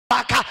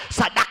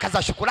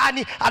za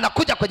shukrani,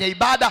 anakuja kwenye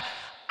ibada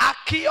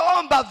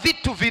akiomba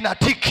vitu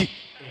vinatiki.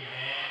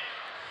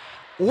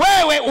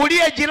 Wewe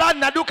uliye jirani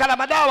na duka la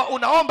madawa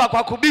unaomba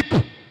kwa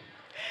kubipu.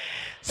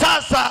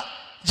 Sasa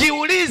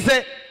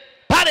jiulize,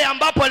 pale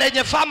ambapo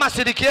lenye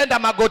pharmacy likienda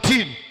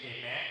magotini.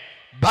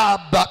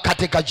 Baba,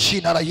 katika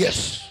jina la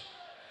Yesu,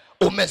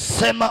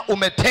 umesema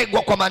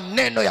umetegwa kwa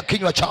maneno ya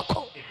kinywa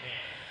chako.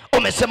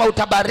 Umesema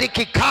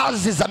utabariki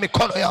kazi za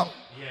mikono yangu.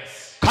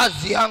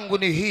 Kazi yangu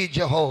ni hii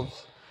Jehova.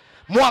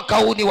 Mwaka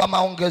huu ni wa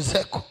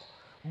maongezeko.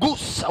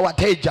 Gusa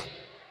wateja.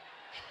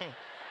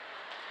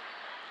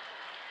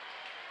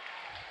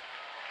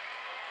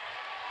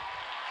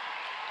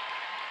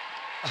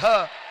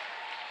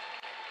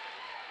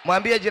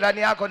 Mwambie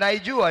jirani yako,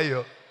 naijua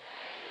hiyo.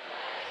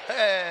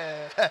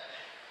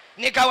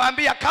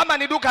 Nikawaambia kama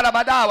ni duka la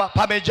madawa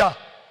pamejaa.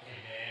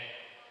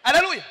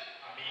 Haleluya.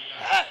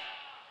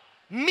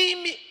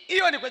 Mimi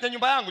hiyo ni kwenye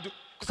nyumba yangu tu.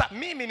 Kwa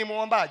mimi ni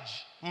muombaji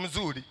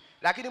mzuri,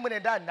 lakini mwenye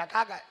ndani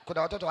nakaka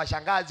kuna watoto wa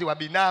shangazi, wa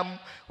binamu,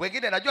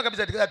 wengine najua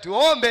kabisa tukija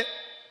tuombe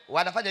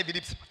wanafanya hivi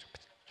lips.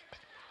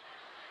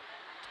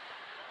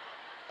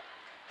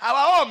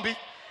 Hawaombi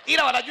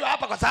ila wanajua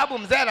hapa kwa sababu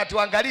mzee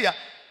anatuangalia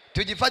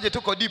tujifanye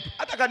tuko deep.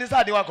 Hata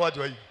kanisani wako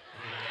watu hivi.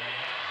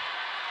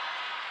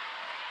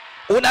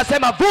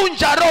 Unasema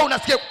vunja roho,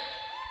 unasikia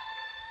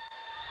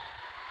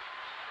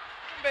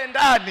kumbe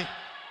ndani,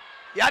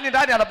 yani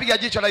ndani anapiga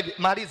jicho la hivi,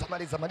 maliza.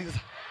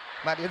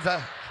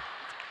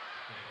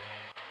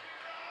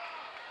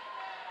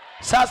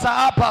 Sasa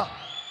hapa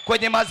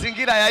kwenye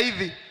mazingira ya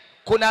hivi,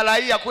 kuna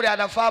raia kule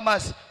ana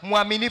pharmacy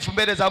muaminifu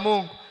mbele za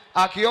Mungu,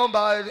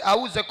 akiomba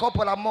auze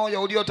kopo la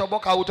moyo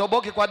uliotoboka,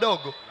 hautoboki kwa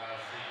dogo.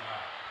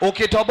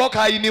 Ukitoboka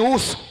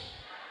hainihusu.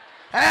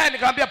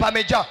 Nikamwambia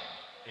pamejaa.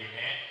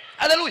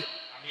 Haleluya.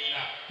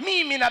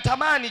 Mimi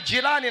natamani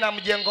jirani na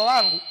mjengo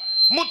wangu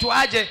mtu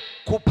aje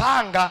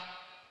kupanga,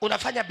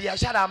 unafanya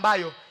biashara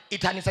ambayo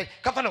itanisaidia.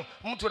 Kwa mfano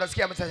mtu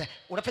unasikia msasa,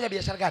 unafanya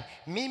biashara gani?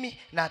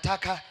 Mimi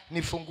nataka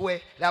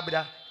nifungue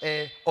labda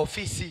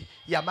ofisi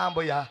ya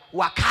mambo ya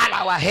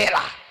wakala wa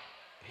hela.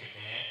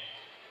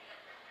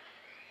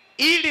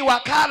 Ili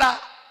wakala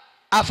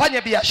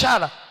afanye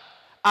biashara,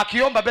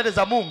 akiomba mbele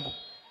za Mungu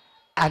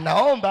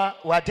anaomba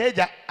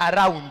wateja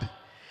around.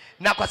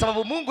 Na kwa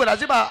sababu Mungu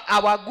lazima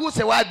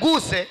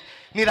waguse,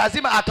 ni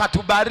lazima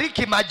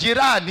atatubariki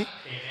majirani,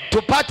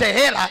 tupate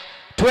hela,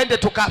 tuende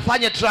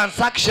tukafanye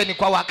transaction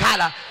kwa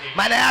wakala.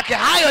 Maana yake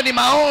hayo ni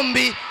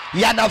maombi,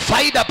 yana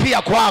faida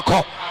pia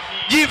kwako.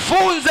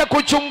 Jifunze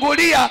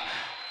kuchungulia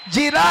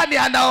jirani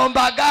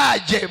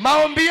anaombagaje,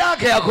 maombi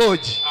yake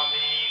yakoje.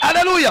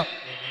 Haleluya.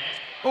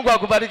 Mungu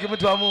akubariki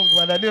mtu wa Mungu.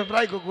 Bwana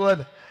nimefurahi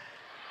kukuona.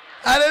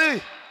 Haleluya.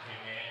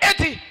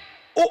 Eti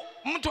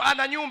mtu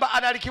ana nyumba,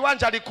 ana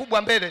kiwanja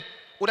likubwa mbele.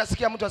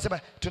 Unasikia mtu anasema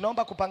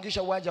tunaomba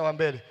kupangisha uwanja wa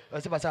mbele.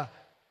 Unasema sawa.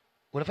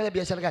 Unafanya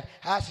biashara gani?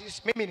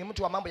 Mimi ni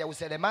mtu wa mambo ya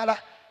useremala.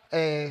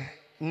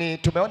 Ni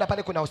tumeona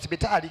pale kuna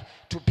hospitali,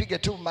 tupige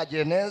tu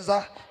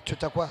majeneza,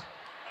 tutakuwa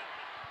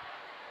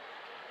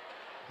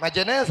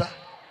majeneza.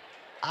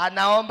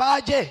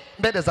 Anaombaje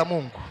mbele za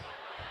Mungu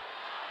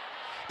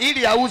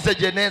ili auze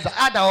jeneza?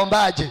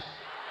 Anaombaje?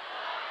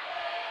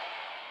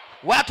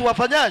 Watu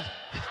wafanyaje?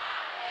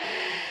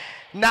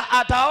 Na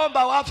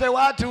ataomba wafe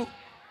watu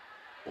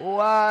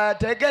wa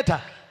Tegeta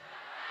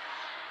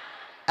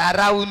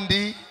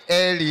around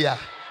area,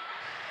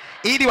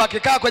 ili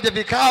wakikaa kwenye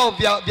vikao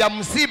vya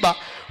msiba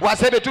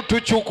waseme tu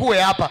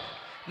tuchukue hapa.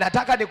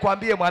 Nataka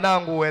nikwambie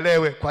mwanangu,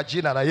 uelewe kwa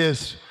jina la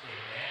Yesu,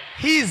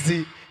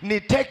 hizi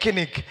ni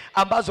technique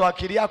ambazo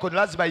akili yako ni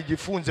lazima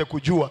ijifunze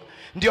kujua.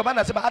 Ndio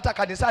maana nasema hata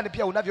kanisani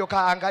pia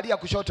unavyokaa, angalia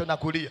kushoto na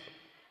kulia.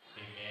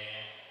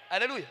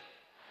 Haleluya.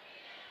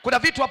 Kuna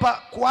vitu hapa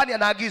kuhani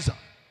anaagiza.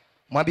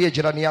 Mwambie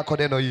jirani yako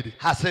neno hili,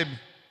 hasemi.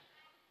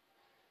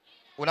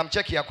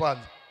 Unamcheki ya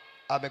kwanza,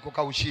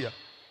 amekukaushia.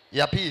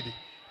 Ya pili,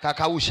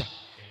 kakausha.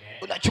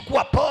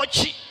 Unachukua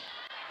pochi.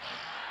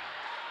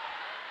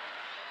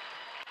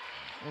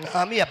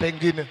 Amia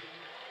pengine.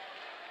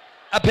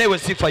 Apewe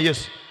sifa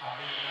Yesu.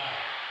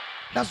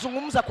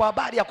 Nazungumza kwa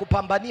habari ya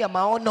kupambania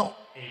maono.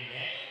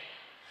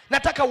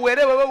 Nataka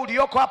uelewe wewe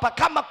ulioko hapa,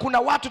 kama kuna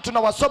watu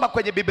tunawasoma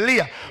kwenye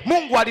Biblia,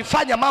 Mungu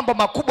alifanya mambo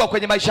makubwa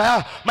kwenye maisha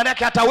yao. Maana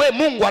yake hata wewe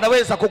Mungu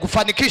anaweza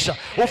kukufanikisha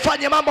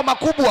ufanye mambo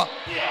makubwa.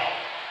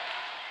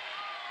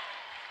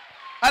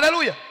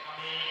 Haleluya.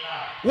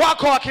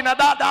 Wako wakina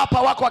dada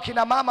hapa, wako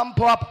wakina mama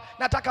mpo hapa.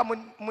 Nataka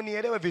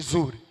mnielewe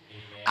vizuri.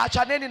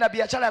 Achaneni na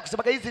biashara ya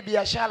kusema hizi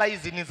biashara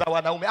hizi ni za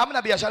wanaume.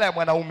 Hamna biashara ya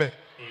mwanaume.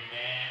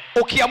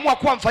 Ukiamua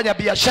kuwa mfanya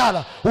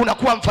biashara,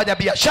 unakuwa mfanya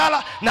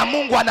biashara, na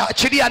Mungu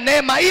anaachilia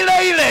neema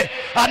ile ile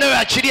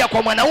anayoachilia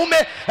kwa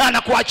mwanaume,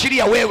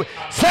 anakuachilia wewe.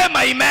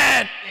 Sema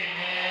amen.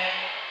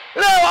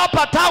 Leo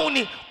hapa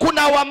tauni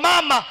kuna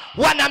wamama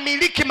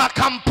wanamiliki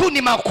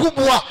makampuni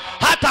makubwa.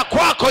 Hata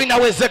kwako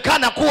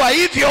inawezekana kuwa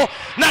hivyo,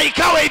 na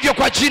ikawe hivyo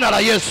kwa jina la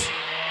Yesu.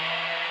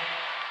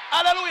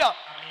 Haleluya.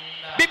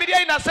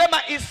 Biblia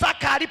inasema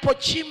Isaka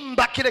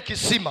alipochimba kile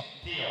kisima.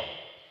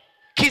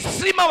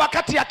 Kisima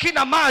wakati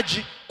hakina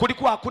maji,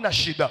 kulikuwa hakuna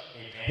shida.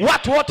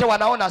 Watu wote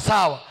wanaona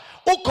sawa.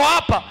 Uko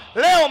hapa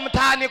leo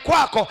mtaani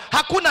kwako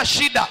hakuna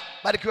shida.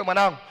 Barikiwe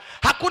mwanangu.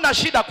 Hakuna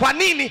shida. Kwa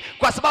nini?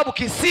 Kwa sababu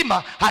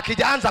kisima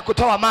hakijaanza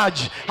kutoa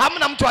maji.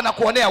 Hamna mtu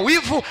anakuonea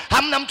wivu,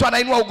 hamna mtu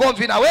anainua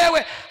ugomvi na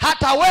wewe.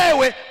 Hata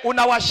wewe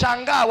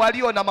unawashangaa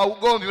walio na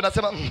maugomvi,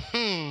 unasema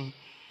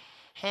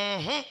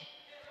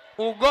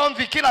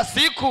ugomvi kila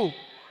siku.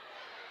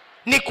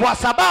 Ni kwa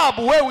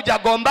sababu wewe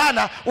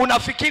hujagombana,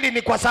 unafikiri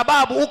ni kwa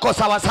sababu uko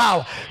sawa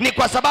sawa. Ni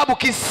kwa sababu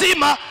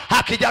kisima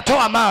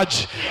hakijatoa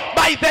maji.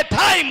 By the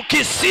time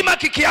kisima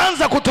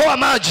kikianza kutoa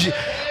maji,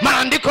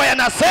 maandiko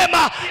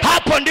yanasema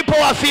hapo ndipo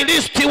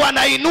Wafilisti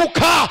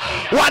wanainuka,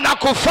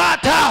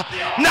 wanakufuata,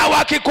 na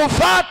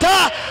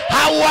wakikufuata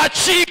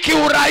hauachiki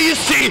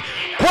urahisi.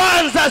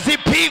 Kwanza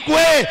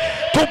zipigwe,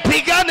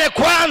 tupigane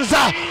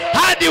kwanza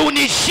hadi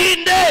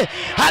unishinde,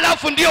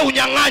 halafu ndio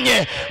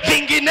unyang'anye.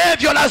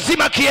 Vinginevyo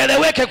lazima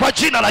kieleweke kwa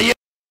jina la Yesu.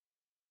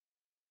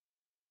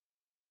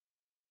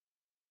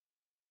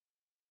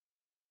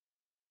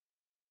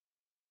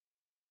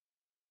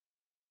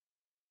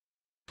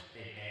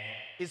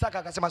 Isaka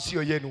akasema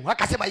sio yenu.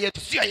 Akasema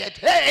yetu, sio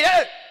yetu.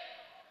 Hey.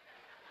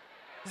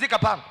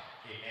 Zikapanga.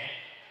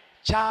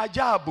 Cha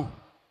ajabu,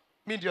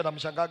 mimi ndio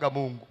namshangaga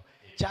Mungu.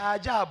 Cha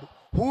ajabu,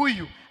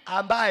 huyu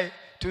ambaye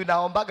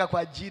tunaombaga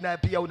kwa jina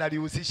pia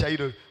unalihusisha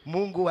hilo,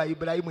 Mungu wa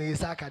Ibrahimu,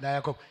 Isaka na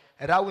Yakobo,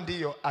 raundi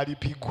hiyo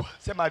alipigwa.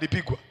 Sema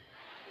alipigwa.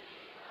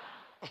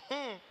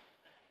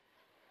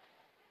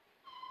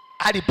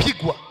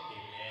 Alipigwa.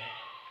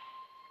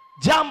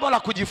 Jambo la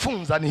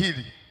kujifunza ni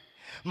hili.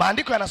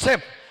 Maandiko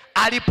yanasema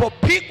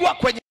alipopigwa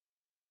kwenye,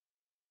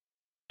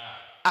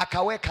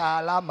 akaweka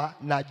alama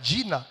na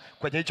jina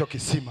kwenye hicho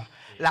kisima,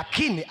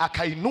 lakini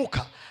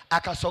akainuka,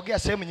 akasogea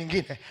sehemu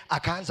nyingine,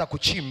 akaanza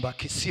kuchimba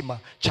kisima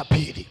cha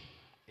pili.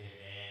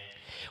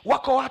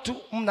 Wako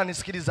watu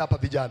mnanisikiliza hapa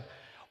vijana,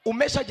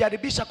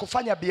 umeshajaribisha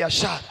kufanya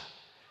biashara.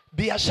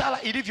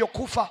 Biashara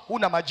ilivyokufa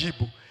huna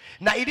majibu,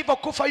 na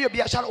ilivyokufa hiyo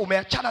biashara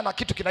umeachana na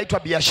kitu kinaitwa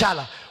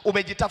biashara,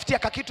 umejitafutia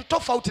kitu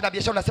tofauti na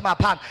biashara. Unasema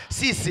hapana,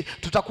 sisi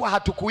tutakuwa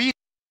hatukuita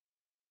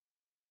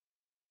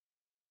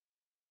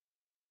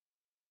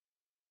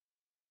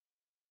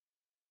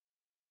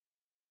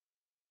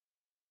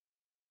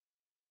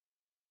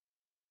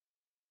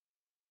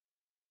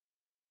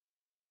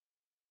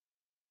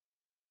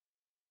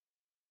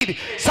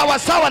sawa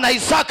sawa na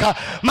Isaka.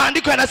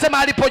 Maandiko yanasema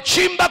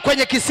alipochimba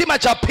kwenye kisima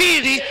cha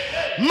pili,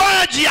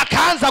 maji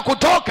yakaanza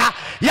kutoka.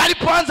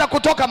 Yalipoanza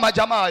kutoka,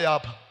 majamaa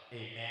hapa,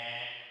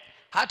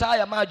 hata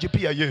haya maji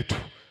pia yetu.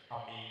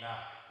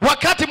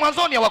 Wakati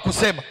mwanzoni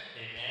hawakusema.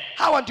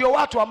 Hawa ndio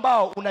watu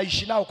ambao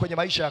unaishi nao kwenye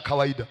maisha ya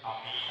kawaida.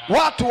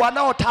 Watu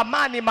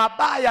wanaotamani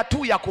mabaya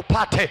tu ya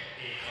kupate.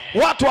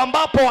 Watu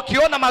ambapo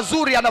wakiona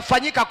mazuri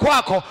yanafanyika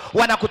kwako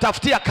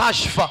wanakutafutia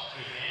kashfa.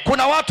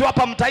 Kuna watu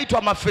hapa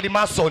mtaitwa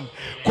mafilimason.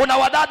 Kuna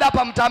wadada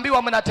hapa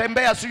mtaambiwa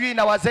mnatembea sijui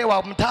na wazee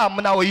wa mtaa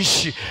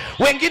mnaoishi.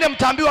 Wengine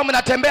mtaambiwa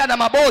mnatembea na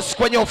mabosi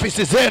kwenye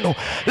ofisi zenu.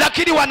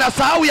 Lakini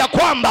wanasahau ya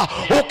kwamba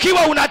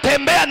ukiwa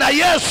unatembea na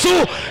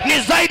Yesu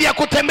ni zaidi ya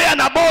kutembea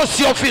na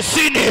bosi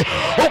ofisini.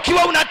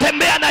 Ukiwa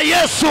unatembea na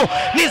Yesu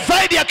ni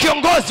zaidi ya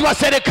kiongozi wa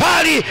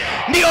serikali.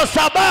 Ndio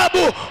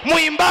sababu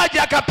muimbaji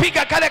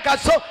akapiga kale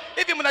kaso.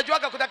 Hivi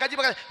mnajuaga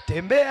kutakajibu,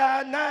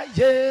 tembea na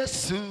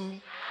Yesu,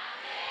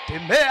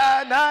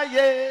 tembea na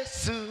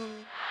Yesu,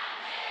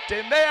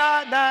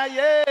 tembea na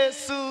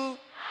Yesu.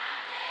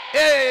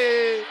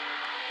 Hey.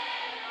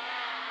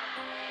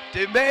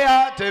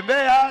 Tembea,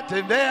 tembea,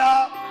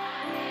 tembea,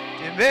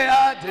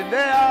 tembea,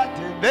 tembea,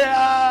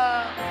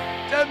 tembea,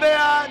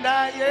 tembea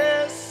na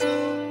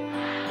Yesu.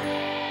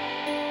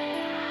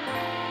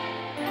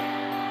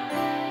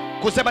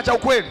 Kusema cha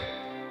ukweli,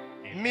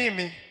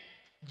 mimi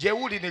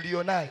jeuri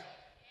nilionayo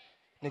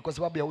ni kwa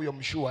sababu ya huyo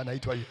mshua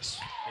anaitwa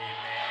Yesu.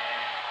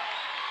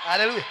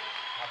 Haleluya.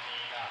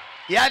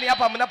 Yaani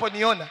hapa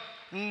mnaponiona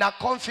na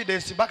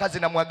confidence mpaka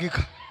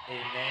zinamwagika.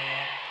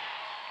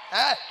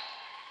 Amen.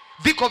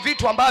 Viko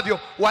vitu ambavyo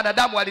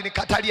wanadamu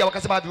walinikatalia,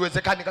 wakasema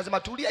haviwezekani. Nikasema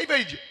tulia hivyo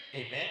hivyo.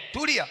 Amen.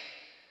 Tulia.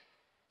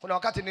 Kuna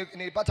wakati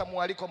nilipata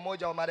mwaliko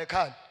mmoja wa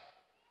Marekani.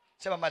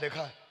 Sema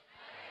Marekani.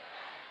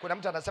 Kuna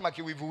mtu anasema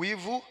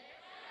kiwivuwivu.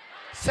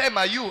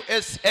 Sema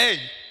USA.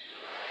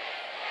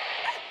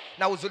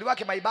 Na uzuri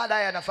wake maibada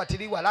haya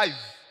yanafuatiliwa live.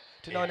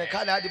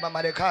 Tunaonekana hadi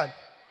Marekani.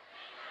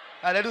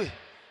 Haleluya.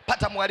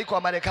 Pata mwaliko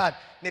wa Marekani.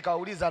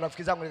 Nikauliza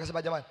rafiki zangu,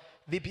 nikasema jamani,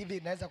 vipi hivi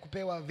naweza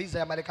kupewa visa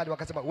ya Marekani?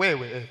 Wakasema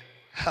wewe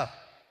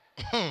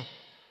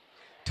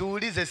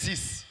tuulize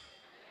sisi.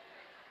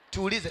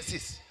 Tuulize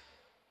sisi.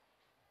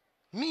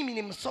 Mimi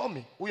ni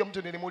msomi. Huyo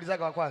mtu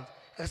nilimuulizaga wa kwanza.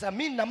 Akasema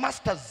mimi na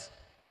masters.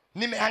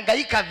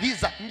 Nimehangaika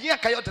visa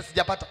miaka yote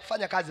sijapata,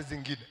 fanya kazi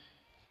zingine.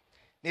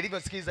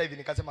 Nilivyosikiza hivi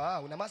nikasema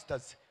una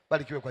masters,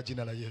 barikiwe kwa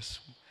jina la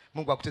Yesu.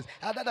 Mungu akutunze.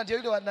 Dada ndio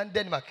yule wa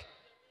Denmark.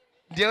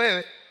 Ndio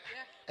wewe?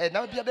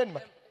 Na pia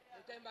Denmark.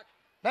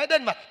 Na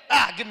Denmark.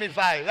 Give me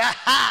 5.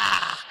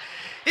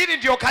 Hili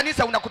ndio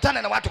kanisa,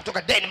 unakutana na watu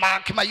kutoka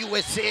Denmark, ma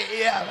USA.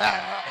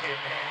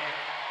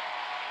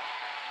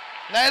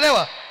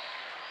 Naelewa.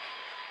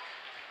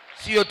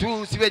 Sio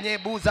tu si wenye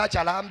buza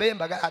chalambe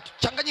mbaga,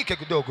 changanyike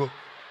kidogo.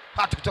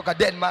 watu kutoka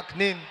Denmark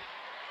nini.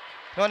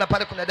 Naona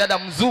pale kuna dada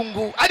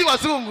mzungu, hadi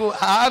wazungu.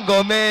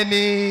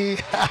 Ngomeni.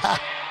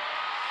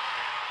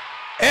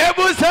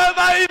 Hebu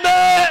sema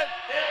amen.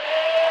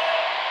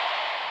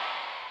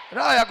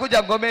 Roho ya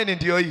kuja Ngomeni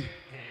ndio hii.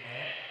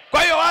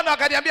 Kwa hiyo wana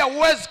wakaniambia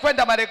huwezi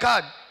kwenda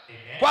Marekani.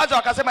 Kwanza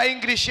wakasema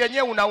English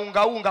yenyewe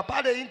unaunga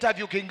pale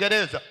interview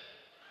Kiingereza.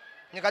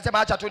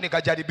 Nikasema acha tu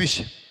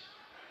nikajaribishe.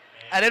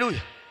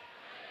 Haleluya.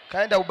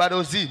 Kaenda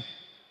ubalozini.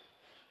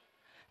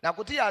 Na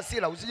kutia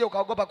hasira, usije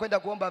ukaogopa kwenda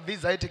kuomba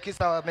visa eti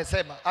kisa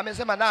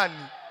amesema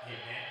nani?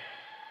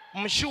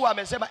 Mshua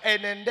amesema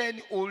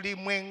enendeni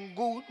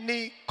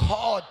ulimwenguni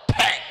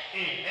kote.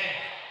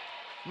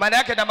 Maana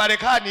yake na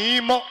Marekani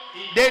imo,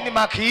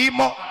 Denmark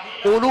imo,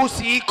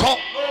 Urusi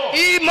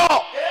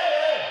imo.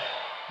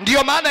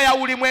 Ndio maana ya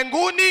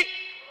ulimwenguni.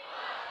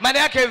 Maana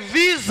yake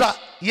visa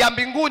ya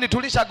mbinguni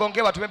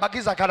tulishagongewa,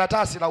 tumebakiza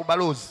karatasi la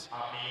ubalozi.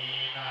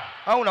 Amina.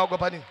 Au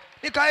unaogopa nini?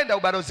 Nikaenda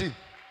ubalozini.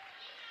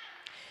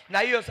 Na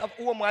hiyo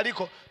huo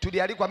mwaliko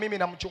tulialikwa mimi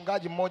na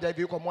mchungaji mmoja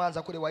hivi yuko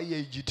Mwanza kule wa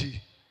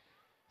EAGT.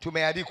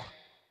 Tumealikwa.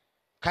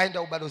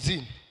 Kaenda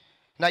ubalozini.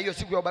 Na hiyo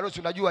siku ya ubalozi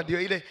unajua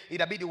ndio ile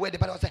inabidi uende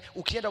pale wasa.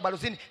 Ukienda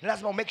ubalozini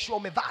lazima umake sure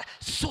umevaa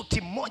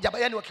suti moja,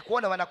 yani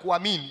wakikuona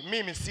wanakuamini.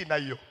 Mimi sina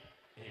hiyo.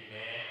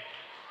 Amen.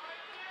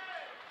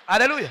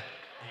 Haleluya.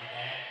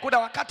 Amen. Kuna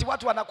wakati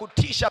watu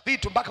wanakutisha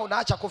vitu mpaka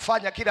unaacha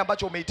kufanya kile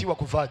ambacho umeitiwa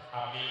kufanya.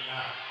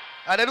 Amina.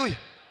 Haleluya.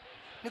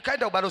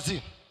 Nikaenda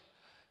ubalozini.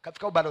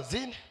 Kafika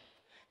ubalozini,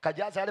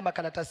 kajaza yale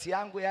makaratasi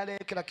yangu yale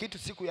kila kitu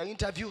siku ya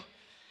interview.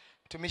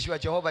 Mtumishi wa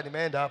Jehova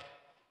nimeenda hapo.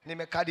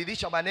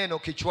 Nimekadirisha maneno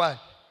kichwani.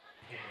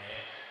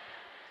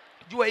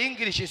 Jua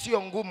English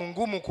sio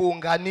ngumu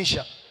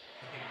kuunganisha.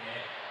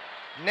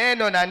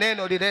 Neno na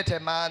neno lilete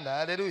maana.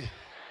 Haleluya.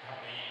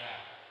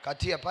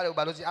 Katia pale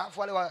ubalozi.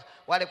 Alafu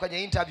wale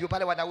kwenye interview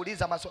pale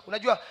wanauliza maswali.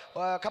 Unajua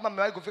kama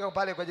mmewahi kufika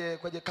pale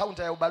kwenye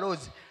counter ya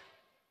ubalozi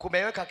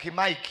kumeweka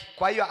kimic.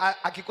 Kwa hiyo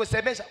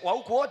akikusemesha wa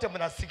huku wote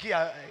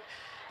mnasikia,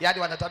 yani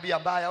wana tabia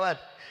mbaya wale.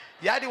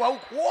 Yani wa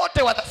huku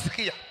wote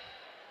watasikia.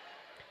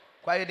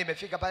 Kwa hiyo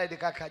nimefika pale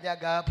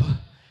nikakanyaga hapo.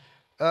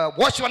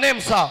 What's your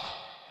name sir?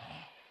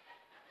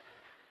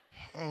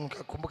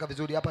 Kumbuka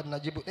vizuri hapa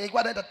ninajibu.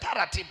 Nilikuwa naenda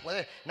taratibu.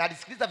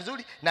 Nalisikiliza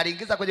vizuri,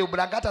 naliingiza kwenye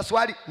ubrangata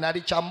swali,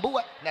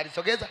 nalichambua,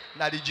 nalisogeza,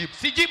 nalijibu.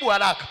 Sijibu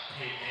haraka.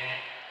 Amen.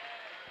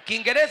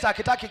 Kiingereza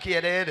hakitaki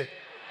kielele.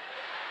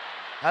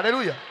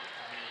 Haleluya.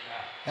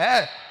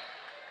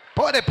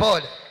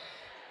 Pole.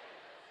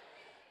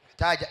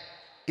 Taja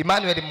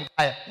Emmanuel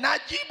Mgaya.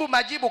 Najibu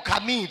majibu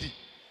kamili.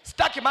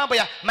 Sitaki mambo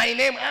ya my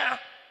name.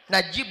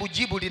 Najibu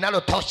jibu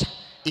linalotosha.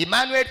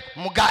 Emmanuel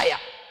Mgaya.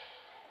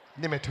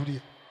 Nimetulia.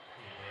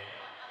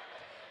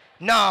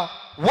 Now,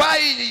 why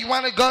you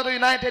want to go to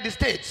United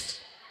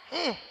States?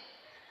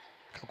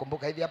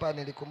 Kakumbuka hivi hapa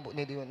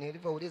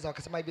nilivyouliza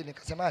wakasema hivi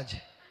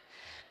nikasemaje?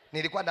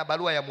 Nilikuwa na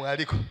barua ya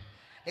mwaliko.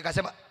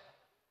 Nikasema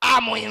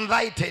I'm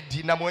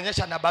invited, na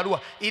muonyesha na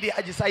barua ili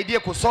ajisaidie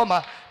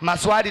kusoma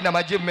maswali na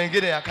majibu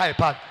mengine yakae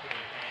pale.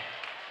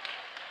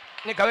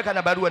 Nikaweka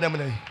na barua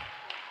namna hii.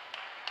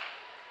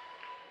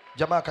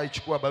 Jamaa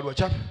akaichukua barua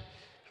chapa.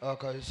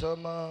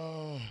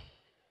 Akaisoma.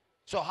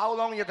 So how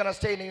long you going to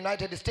stay in the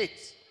United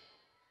States?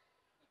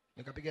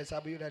 Nikapiga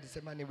hesabu, yule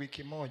alisema ni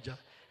wiki moja.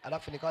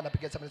 Alafu nikawa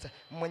napiga hesabu,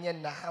 mwenyewe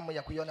nina hamu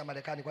ya kuiona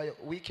Marekani. Kwa hiyo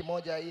wiki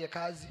moja hii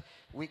kazi,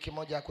 wiki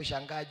moja ya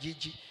kushangaa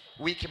jiji,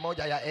 wiki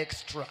moja ya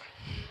extra.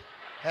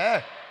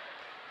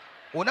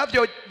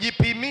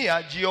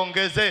 Unavyojipimia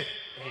jiongezee.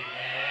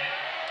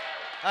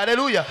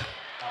 Haleluya.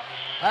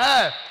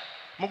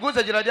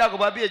 Mguze jirani yako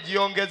mwambie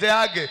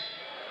jiongezeage.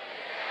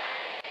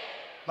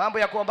 Mambo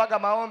ya kuombaga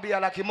maombi ya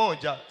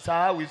 100,000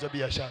 sahau hizo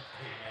biashara.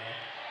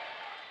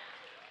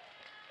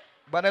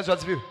 Bwana Yesu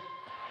asifiwe.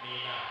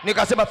 Amina.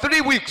 Nikasema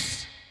 3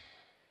 weeks.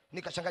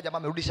 Nikashangaa jamaa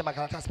amerudisha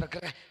makaratasi.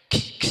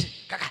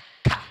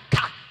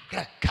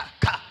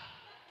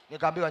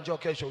 Nikaambiwa njoo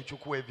kesho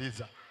uchukue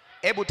visa.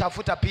 Hebu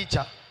tafuta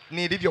picha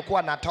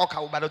nilivyokuwa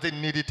natoka ubalozini,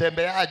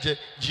 nilitembeaje,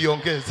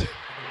 jiongeze.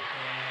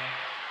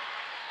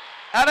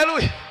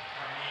 Haleluya.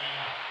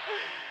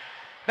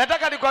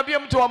 Nataka nikwambie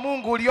mtu wa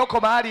Mungu ulioko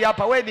mahali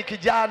hapa, wewe ni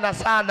kijana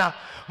sana.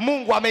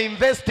 Mungu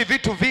ameinvest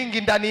vitu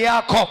vingi ndani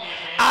yako.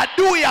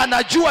 Adui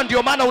anajua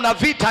ndio maana una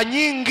vita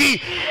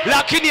nyingi,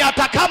 lakini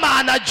hata kama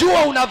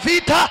anajua una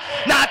vita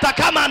na hata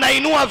kama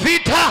anainua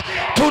vita,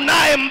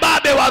 tunaye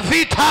mbabe wa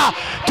vita,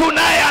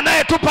 tunaye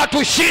anayetupa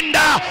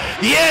tushinda.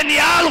 Yeye ni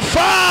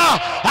Alfa,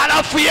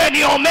 alafu yeye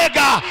ni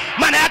Omega.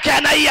 Maana yake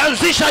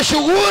anaianzisha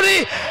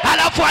shughuli,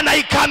 alafu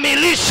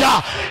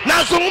anaikamilisha.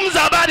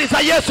 Nazungumza habari za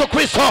Yesu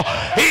Kristo.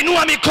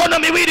 Inua mikono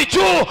miwili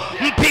juu,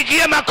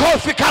 mpigie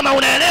makofi kama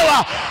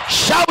unaelewa.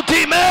 Shout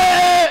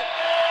amen.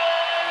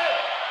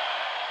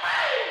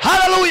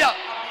 Hallelujah.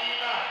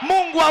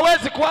 Mungu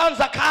hawezi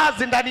kuanza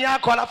kazi ndani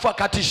yako alafu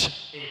akatisha.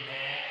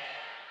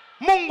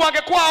 Mungu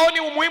angekuwa aoni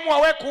umuhimu wa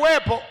wewe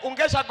kuwepo,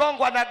 ungesha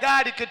gongwa na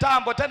gari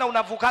kitambo, tena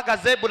unavukaga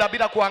zebra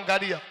bila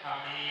kuangalia.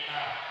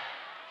 Amina.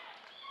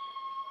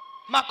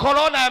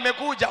 Makorona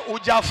yamekuja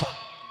ujafa.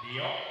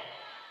 Ndio.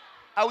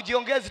 Au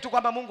jiongezi tu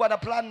kwamba Mungu ana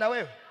plan na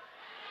wewe.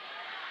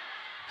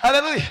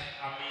 Haleluya.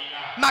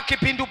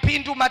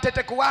 Makipindupindu,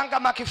 matetekuwanga,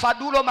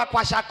 makifadulo,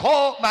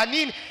 makwashako,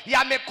 manini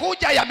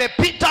yamekuja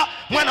yamepita.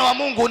 Mwana wa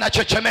Mungu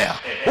unachochemea,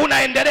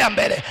 unaendelea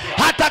mbele.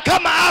 Hata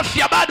kama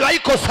afya bado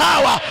haiko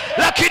sawa,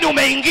 lakini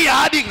umeingia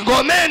hadi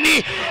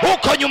ngomeni,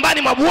 uko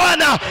nyumbani mwa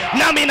Bwana.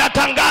 Nami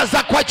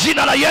natangaza kwa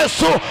jina la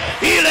Yesu,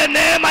 ile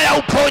neema ya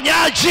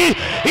uponyaji,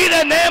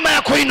 ile neema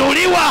ya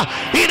kuinuliwa,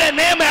 ile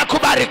neema ya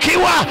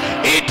kubarikiwa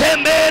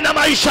itembee na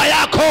maisha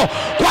yako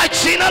kwa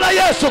jina la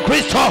Yesu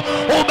Kristo.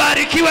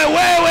 Ubarikiwe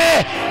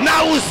wewe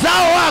na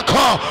uzao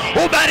wako,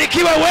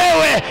 ubarikiwe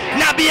wewe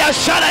na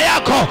biashara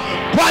yako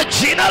kwa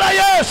jina la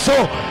Yesu.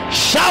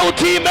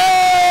 Shauti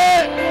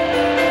amen.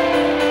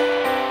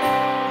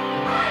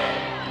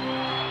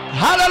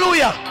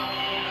 Haleluya.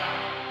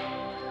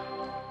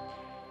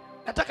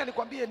 Nataka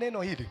nikwambie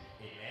neno hili.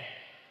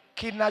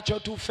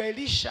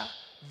 Kinachotufelisha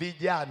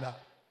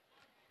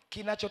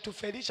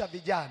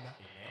vijana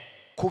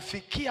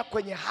kufikia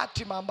kwenye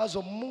hatima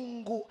ambazo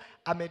Mungu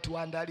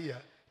ametuandalia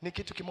ni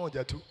kitu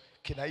kimoja tu,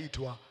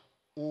 kinaitwa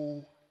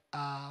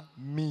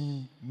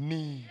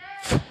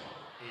uaminifu.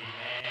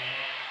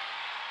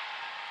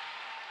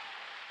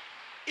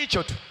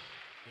 Hicho tu.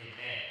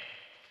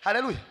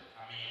 Haleluya.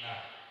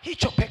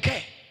 Hicho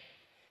pekee.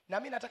 Na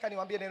mimi nataka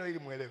niwaambie neno hili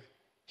muelewe.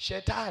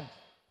 Shetani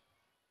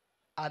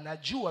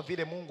anajua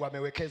vile Mungu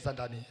amewekeza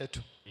ndani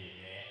yetu.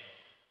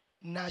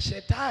 Na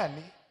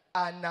shetani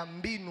ana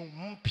mbinu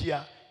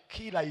mpya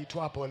kila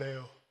itwapo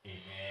leo.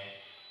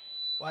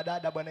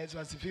 Wadada, Bwana Yesu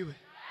asifiwe.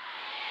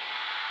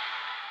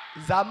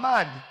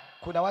 Zamani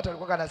kuna watu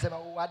walikuwa wanasema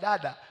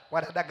wadada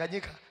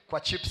wanadanganyika kwa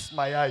chips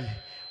mayai.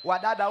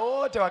 Wadada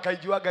wote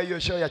wakaijuaga hiyo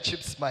show ya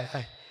chips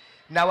mayai.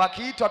 Na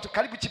wakiitwa tu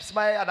karibu chips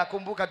mayai,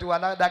 anakumbuka tu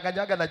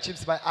wanadanganyaga na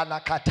chips mayai,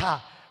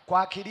 anakataa.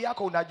 Kwa akili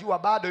yako unajua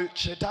bado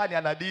shetani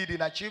anadili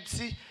na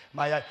chips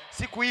mayai.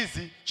 Siku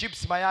hizi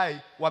chips mayai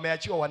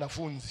wameachiwa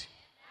wanafunzi.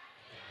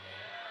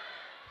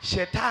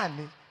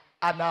 Shetani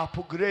ana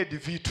upgrade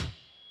vitu.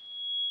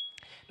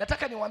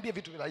 Nataka niwaambie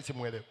vitu rahisi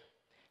muelewe.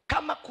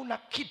 Kama kuna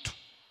kitu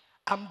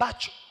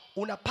ambacho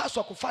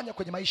unapaswa kufanya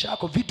kwenye maisha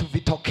yako, vitu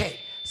vitokee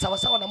sawa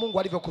sawa na Mungu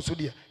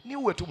alivyokusudia, ni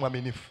uwe tu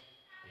mwaminifu.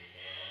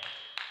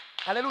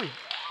 Haleluya.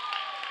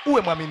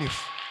 Uwe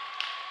mwaminifu.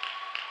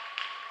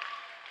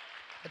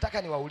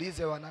 Nataka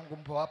niwaulize wanangu,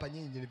 mpo hapa,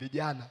 nyinyi ni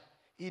vijana.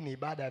 Hii ni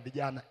ibada ya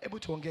vijana. Hebu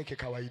tuongee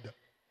kikawaida.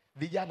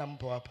 Vijana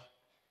mpo hapa.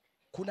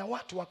 Kuna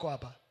watu wako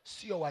hapa,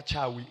 sio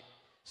wachawi,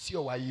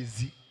 sio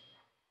waizi,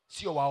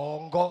 sio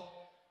waongo,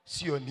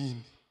 sio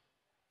nini.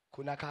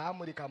 Kuna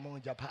kaamri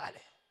kamoja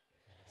pale.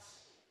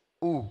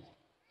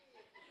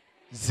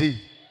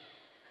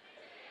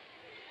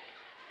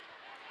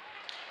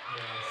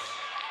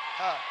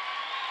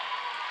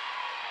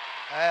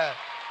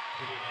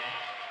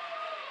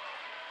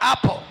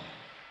 Hapo.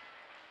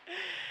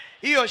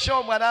 Hiyo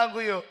show mwanangu,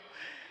 hiyo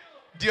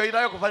ndio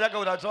inayokufanyaga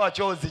unatoa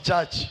chozi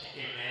chachi.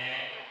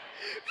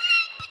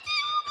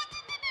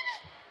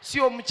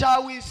 Sio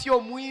mchawi, sio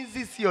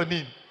mwizi, sio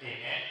nini.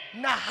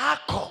 Na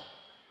hako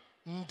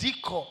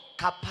ndiko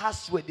ka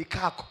password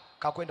kako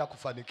kakwenda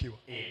kufanikiwa.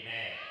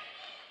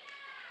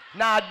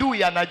 Na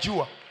adui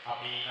anajua.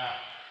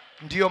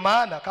 Ndio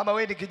maana kama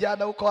wewe ni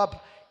kijana huko hapa,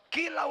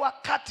 kila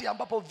wakati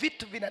ambapo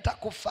vitu vinataka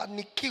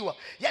kufanikiwa,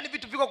 yani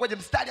vitu viko kwenye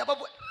mstari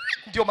ambapo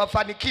ndio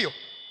mafanikio,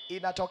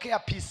 inatokea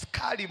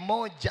piskali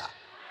moja.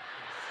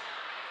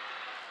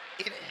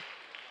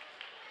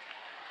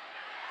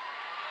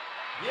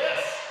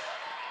 Yes.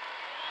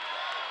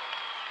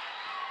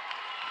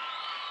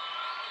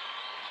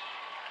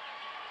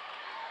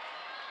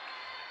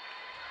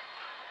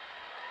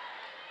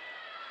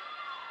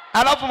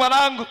 Alafu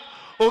mwanangu,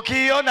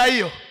 ukiiona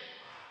hiyo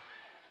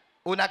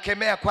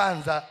unakemea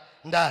kwanza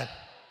ndani.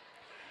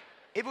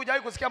 Hivi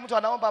hujawahi kusikia mtu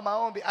anaomba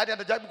maombi hadi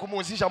anajaribu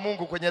kumuhusisha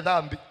Mungu kwenye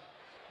dhambi?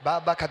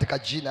 Baba, katika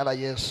jina la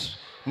Yesu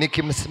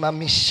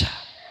nikimsimamisha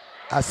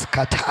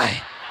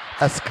asikatae.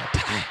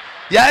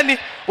 Yani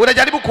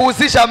unajaribu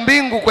kuhusisha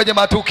mbingu kwenye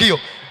matukio.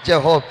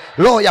 Jehova,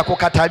 roho ya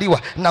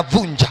kukataliwa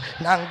navunja,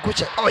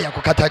 naangusha roho ya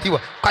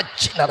kukataliwa kwa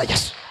jina la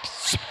Yesu.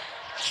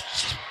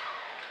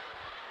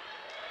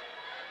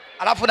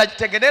 Alafu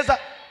unajitengeneza,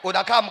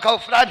 unakaa mkao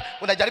fulani,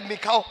 unajaribu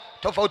mikao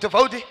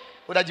tofauti,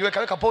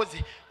 unajiweka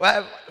pozi.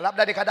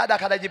 Labda ni kadada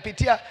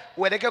kanajipitia,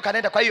 uelekeo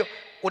kanaenda. Kwa hiyo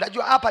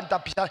unajua hapa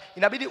nitapita,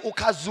 inabidi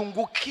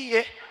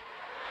ukazungukie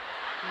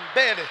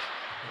mbele.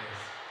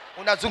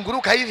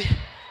 Unazunguruka hivi.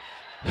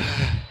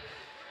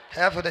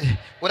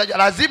 Unajua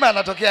lazima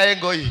anatokea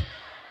engo hii.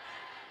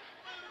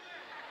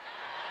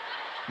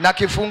 Na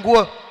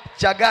kifunguo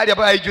cha gari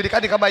ambayo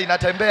haijulikani kama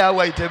inatembea au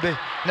haitembei.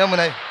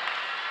 Namna hiyo.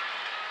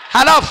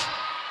 Halafu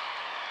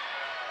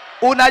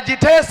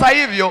unajitesa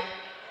hivyo,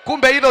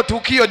 kumbe hilo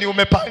tukio ni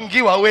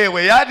umepangiwa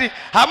wewe. Yani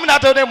hamna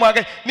hata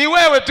unemwaga, ni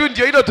wewe tu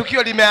ndio hilo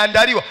tukio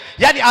limeandaliwa.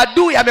 Yani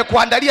adui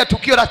amekuandalia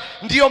tukio.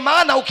 Ndio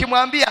maana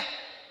ukimwambia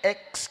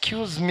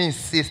excuse me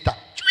sister,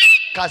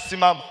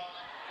 kasimama.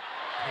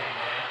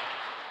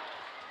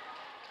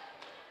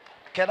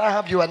 Can I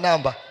have your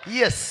number?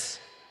 Yes.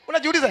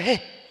 Unajiuliza,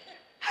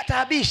 hata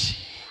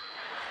habishi.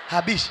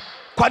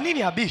 Kwa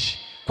nini habishi?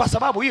 Kwa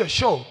sababu hiyo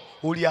show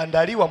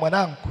uliandaliwa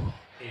mwanangu.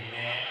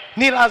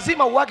 Ni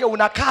lazima uwage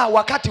unakaa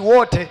wakati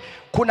wote,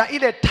 kuna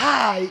ile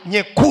taa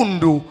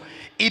nyekundu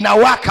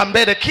inawaka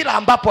mbele kila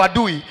ambapo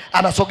adui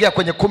anasogea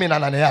kwenye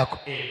 18 yako.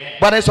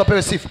 Bwana Yesu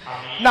apewe sifa.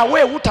 Na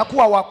we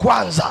utakuwa wa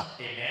kwanza.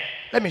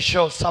 Let me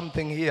show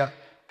something here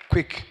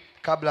quick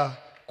kabla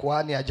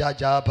kuhani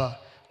ajaja hapa.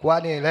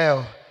 Kuhani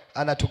leo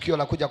ana tukio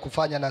la kuja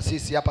kufanya na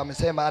sisi hapa.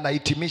 Amesema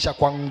anahitimisha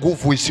kwa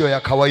nguvu isiyo ya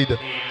kawaida.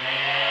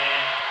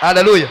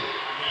 Haleluya.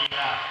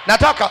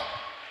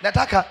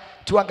 Nataka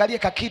tuangalie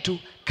kakitu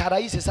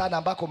karahisi sana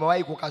ambako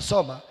umewahi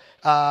kukasoma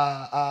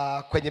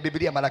kwenye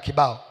Biblia mara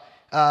kibao.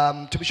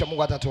 Mtumishi wa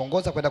Mungu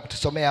atatuongoza kwenda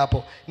kutusomea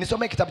hapo.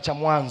 Nisomee kitabu cha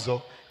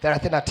Mwanzo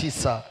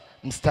 39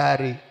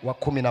 mstari wa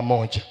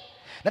 11.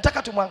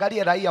 Nataka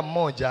tumwangalie raia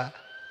mmoja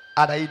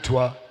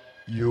anaitwa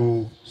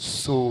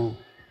Yesu.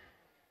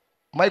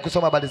 Umewahi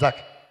kusoma habari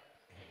zake?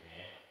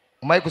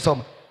 Umewahi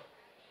kusoma?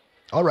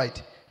 All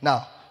right.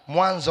 Now,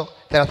 Mwanzo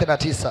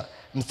 39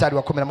 mstari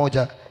wa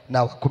 11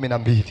 na wa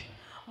 12.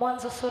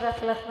 Mwanzo sura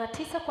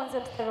 39 kuanzia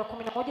mstari wa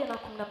 11 na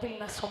 12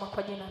 nasoma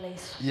kwa jina la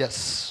Yesu.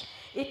 Yes.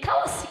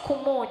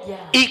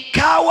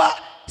 Ikawa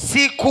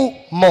siku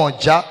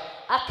moja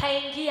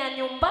akaingia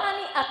nyumbani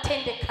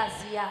atende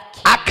kazi yake.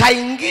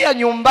 Akaingia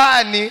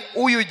nyumbani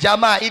huyu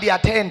jamaa ili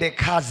atende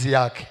kazi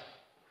yake.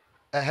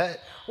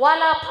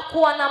 Wala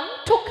hapakuwa na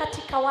mtu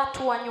katika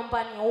watu wa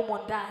nyumbani humo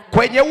ndani.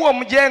 Kwenye huo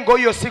mjengo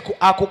hiyo siku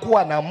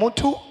hakukuwa na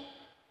mtu.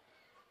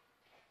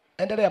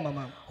 Endelea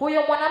mama.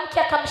 Huyo mwanamke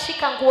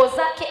akamshika nguo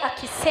zake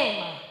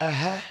akisema,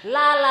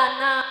 lala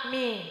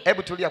nami.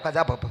 Hebu tulia kwanza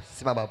hapo.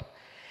 Simama hapo.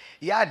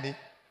 Yaani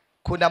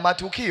kuna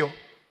matukio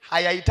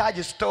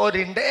hayahitaji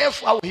story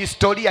ndefu au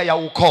historia ya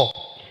ukoo.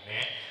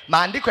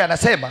 Maandiko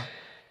yanasema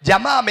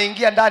jamaa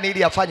ameingia ndani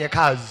ili afanye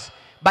kazi.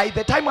 By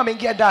the time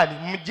ameingia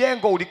ndani,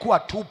 mjengo ulikuwa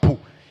tupu.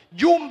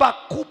 Jumba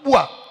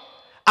kubwa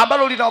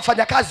ambalo lina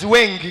wafanyakazi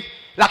wengi,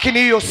 lakini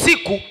hiyo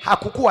siku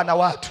hakukuwa na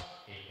watu.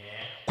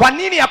 Kwa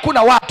nini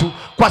hakuna watu?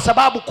 Kwa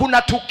sababu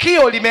kuna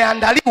tukio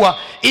limeandaliwa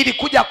ili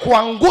kuja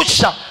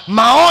kuangusha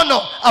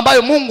maono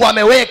ambayo Mungu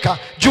ameweka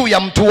juu ya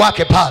mtu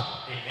wake pale.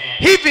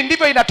 Hivi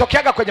ndivyo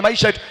inatokeaga kwenye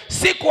maisha yetu.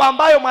 Siku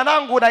ambayo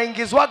mwanangu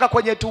unaingizwaga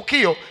kwenye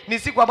tukio ni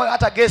siku ambayo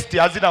hata guest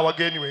hazina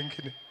wageni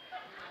wengine.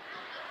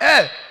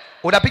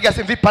 Unapiga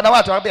simu vipi pana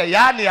watu wanaambia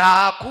yani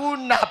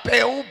hakuna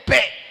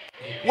peupe.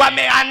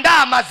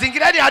 Wameandaa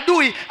mazingira, yani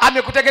adui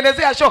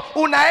amekutengenezea show.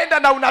 Unaenda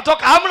na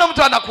unatoka hamna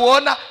mtu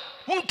anakuona,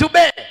 mtu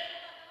be.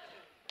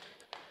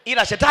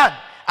 Ila shetani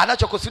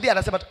anachokusudia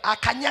anasema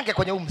akanyange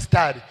kwenye huu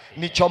mstari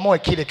nichomoe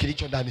kile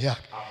kilicho ndani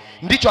yake.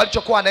 Ndicho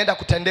alichokuwa anaenda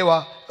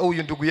kutendewa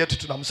huyu ndugu yetu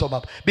tunamsoma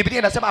hapa. Biblia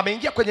inasema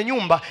ameingia kwenye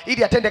nyumba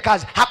ili atende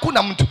kazi,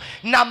 hakuna mtu.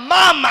 Na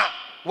mama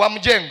wa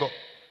mjengo,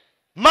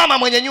 mama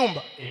mwenye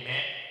nyumba,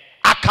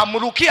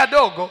 akamrukia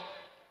dogo,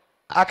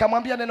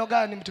 akamwambia neno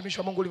gani mtumishi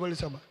wa Mungu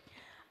ulivyosoma?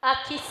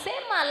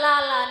 Akisema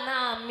lala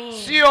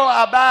nami. Sio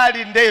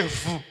habari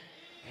ndefu.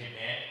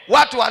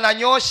 Watu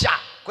wananyosha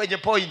kwenye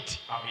point.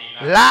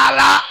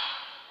 Lala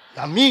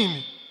na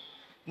mimi.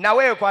 Na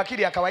wewe kwa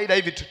akili ya kawaida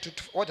hivi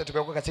wote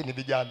tumeokoka sisi ni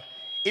vijana.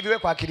 Hivi wewe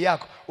kwa akili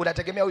yako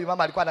unategemea huyu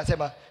mama alikuwa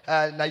anasema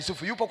na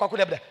Yusufu yupo kwa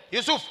kule labda,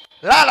 Yusufu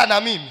lala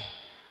na mimi.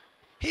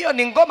 Hiyo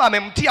ni ngoma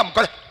amemtia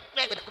mkono.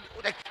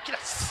 Kila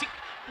siku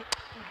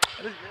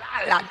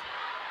lala.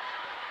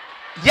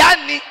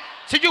 Yani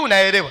sijui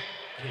unaelewa.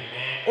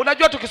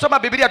 Unajua tukisoma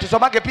Biblia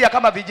tusomage pia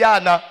kama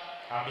vijana.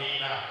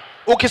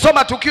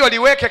 Ukisoma tukio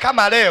liweke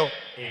kama leo.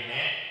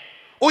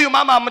 Huyu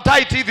mama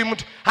amtaiti hivi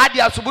mtu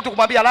hadi asubutu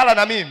kumwambia lala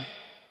na mimi.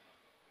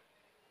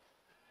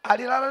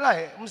 Alilala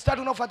naye.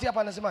 Mstari unaofuatia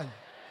hapa anasemaje?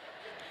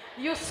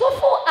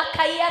 Yusufu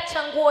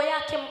akaiacha nguo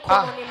yake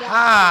mkononi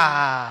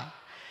mwake.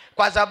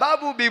 Kwa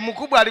sababu bi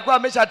mkubwa alikuwa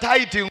amesha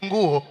taiti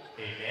nguo.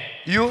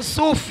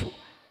 Yusufu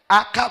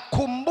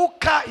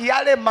akakumbuka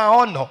yale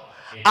maono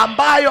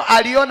ambayo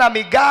aliona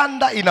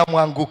miganda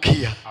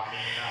inamwangukia.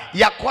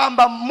 Ya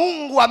kwamba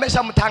Mungu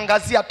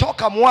ameshamtangazia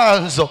toka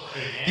mwanzo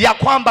ya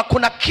kwamba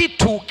kuna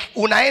kitu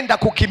unaenda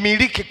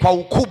kukimiliki kwa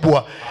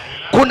ukubwa.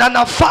 Kuna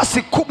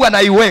nafasi kubwa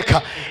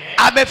naiweka.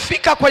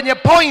 Amefika kwenye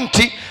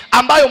pointi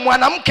ambayo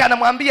mwanamke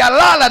anamwambia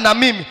lala na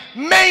mimi.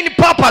 Main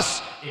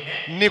purpose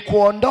ni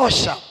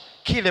kuondosha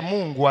kile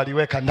Mungu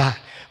aliweka ndani.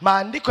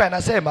 Maandiko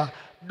yanasema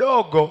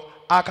dogo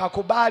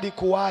akakubali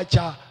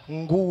kuacha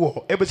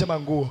nguo. Hebu sema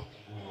nguo.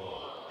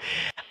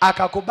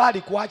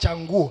 Akakubali kuacha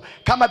nguo.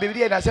 Kama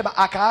Biblia inasema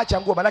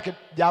akaacha nguo, maana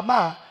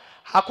jamaa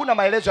hakuna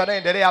maelezo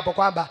yanayoendelea hapo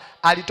kwamba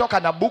alitoka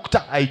na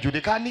bukta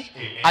haijulikani,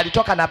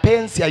 alitoka na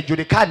pensi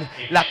haijulikani,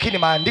 lakini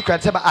maandiko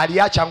yanasema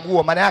aliacha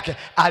nguo. Maana yake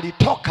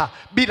alitoka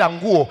bila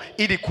nguo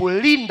ili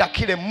kulinda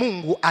kile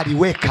Mungu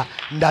aliweka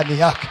ndani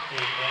yake.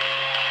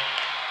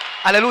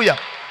 Haleluya.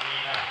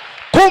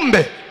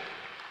 Kumbe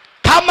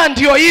kama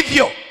ndio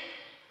hivyo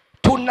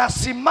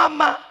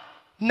tunasimama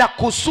na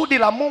kusudi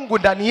la Mungu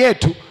ndani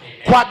yetu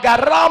kwa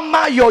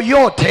gharama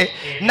yoyote,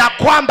 na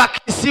kwamba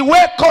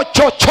kisiweko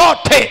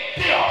chochote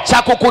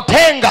cha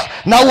kukutenga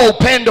na huo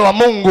upendo wa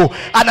Mungu.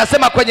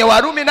 Anasema kwenye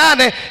Warumi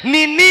 8,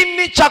 ni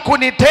nini cha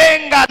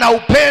kunitenga na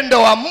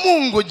upendo wa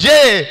Mungu?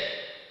 Je,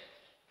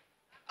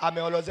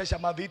 ameorodhesha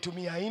mavitu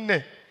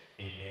 400.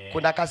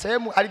 Kuna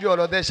kasehemu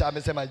alivyoorodhesha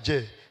amesema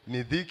je,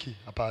 ni dhiki?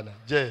 Hapana.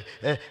 Je,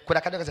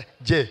 kuna kadri akasema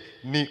je,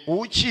 ni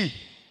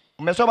uchi?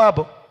 Umesoma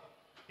hapo?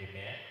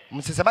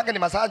 Msisemage ni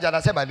Masanja,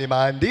 anasema ni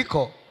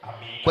maandiko.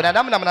 Kuna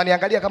namna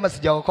mnaniangalia kama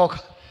sijaokoka.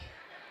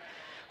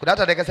 Kuna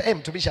hata anasema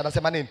mtumishi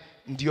anasema nini?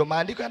 Ndio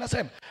maandiko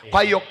yanasema.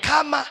 Kwa hiyo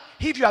kama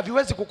hivyo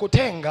haviwezi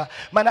kukutenga,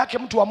 maana yake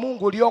mtu wa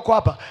Mungu ulioko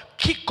hapa,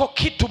 kiko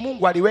kitu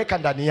Mungu aliweka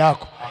ndani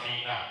yako.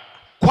 Amina.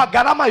 Kwa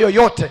gharama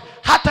yoyote,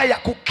 hata ya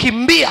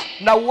kukimbia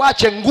na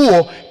uache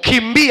nguo,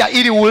 kimbia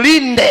ili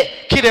ulinde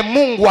kile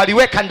Mungu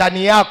aliweka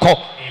ndani yako. Amen.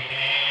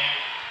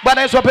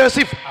 Bwana Yesu apewe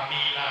sifa.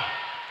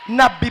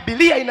 Amina. Na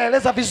Biblia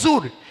inaeleza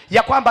vizuri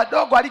ya kwamba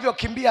dogo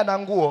alivyokimbia na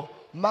nguo,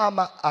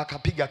 mama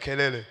akapiga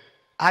kelele.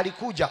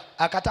 Alikuja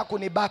akataka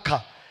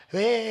kunibaka.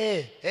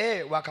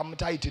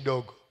 Wakamtaiti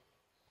dogo.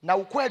 Na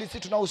ukweli si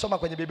tunaosoma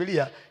kwenye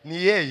Biblia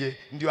ni yeye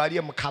ndio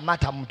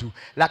aliyemkamata mtu.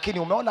 Lakini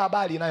umeona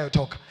habari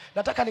inayotoka.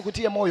 Nataka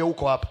nikutie moyo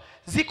huko hapa.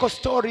 Ziko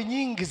story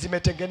nyingi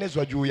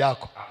zimetengenezwa juu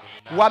yako.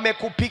 Amina.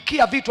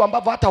 Wamekupikia vitu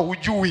ambavyo hata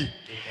hujui.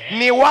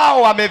 Ni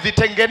wao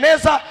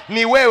wamevitengeneza,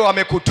 ni wewe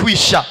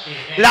wamekutwisha.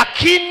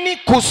 Lakini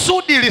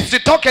kusudi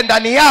lisitoke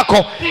ndani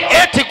yako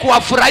eti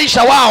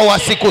kuwafurahisha wao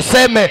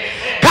wasikuseme.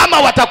 Kama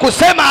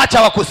watakusema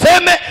acha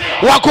wakuseme,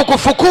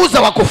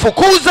 wakukufukuza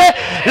wakufukuze,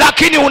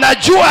 lakini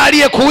unajua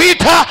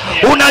aliyekuita,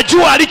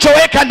 unajua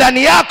alichoweka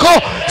ndani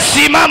yako.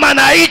 Simama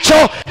na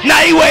hicho,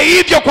 na iwe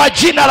hivyo kwa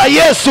jina la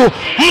Yesu.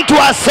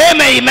 Mtu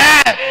aseme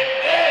amen.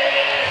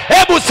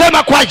 Hebu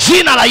sema kwa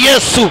jina la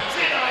Yesu.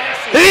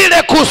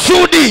 Lile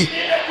kusudi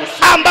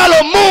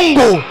ambalo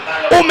Mungu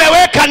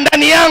umeweka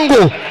ndani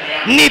yangu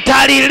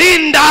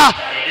nitalilinda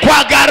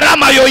kwa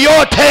gharama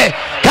yoyote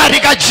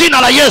katika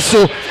jina la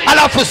Yesu.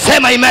 Alafu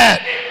sema amen.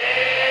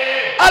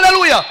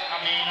 Haleluya.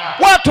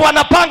 Watu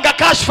wanapanga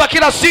kashfa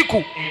kila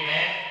siku.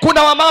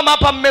 Kuna wamama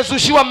hapa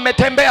mmezushiwa,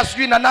 mmetembea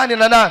sijui na nani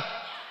na nani.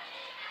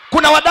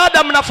 Kuna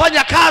wadada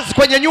mnafanya kazi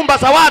kwenye nyumba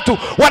za watu,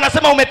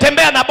 wanasema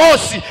umetembea na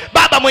bosi,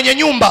 baba mwenye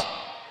nyumba.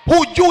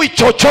 Hujui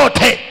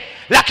chochote,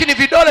 lakini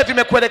vidole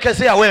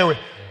vimekuelekezea wewe.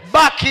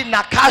 Baki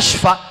na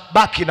kashfa,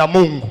 baki na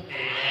Mungu.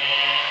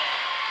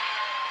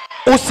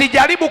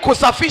 Usijaribu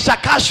kusafisha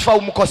kashfa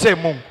umkosee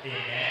Mungu.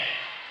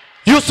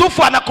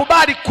 Yusufu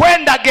anakubali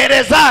kwenda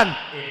gerezani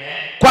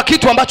kwa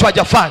kitu ambacho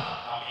hajafanya.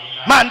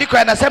 Maandiko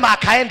yanasema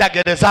akaenda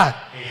gerezani.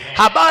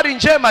 Habari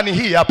njema ni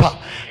hii hapa,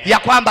 ya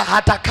kwamba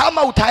hata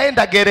kama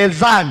utaenda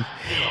gerezani,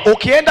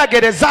 ukienda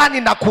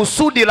gerezani na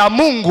kusudi la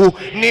Mungu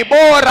ni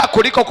bora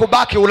kuliko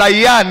kubaki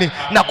ulaiani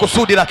na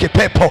kusudi la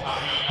kipepo.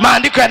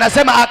 Maandiko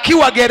yanasema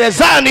akiwa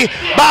gerezani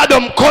bado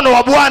mkono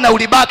wa Bwana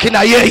ulibaki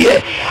na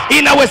yeye.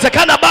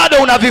 Inawezekana bado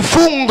una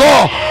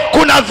vifungo,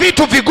 kuna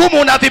vitu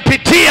vigumu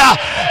unavipitia,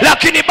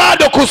 lakini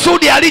bado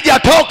kusudi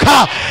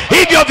halijatoka.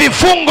 Hivyo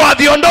vifungo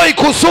haviondoi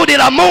kusudi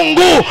la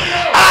Mungu.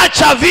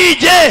 Acha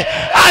vije,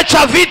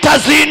 acha vita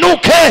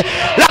ziinuke,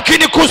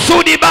 lakini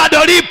kusudi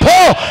bado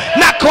lipo,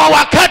 na kwa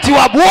wakati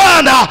wa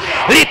Bwana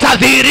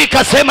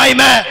litadhihirika. Sema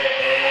amen.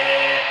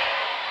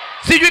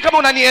 Sijui kama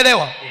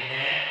unanielewa.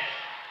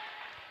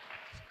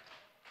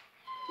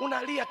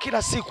 Unalia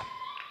kila siku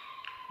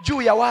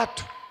juu ya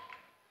watu.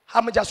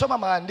 Hamjasoma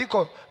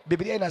maandiko.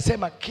 Biblia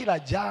inasema kila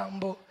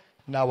jambo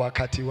na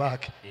wakati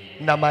wake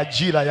na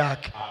majira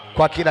yake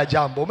kwa kila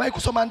jambo. Umewahi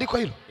kusoma andiko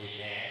hilo?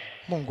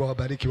 Mungu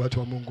awabariki watu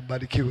wa Mungu.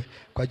 Barikiwe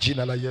kwa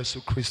jina la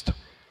Yesu Kristo.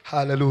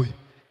 Haleluya.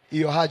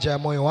 Hiyo haja ya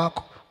moyo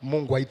wako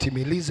Mungu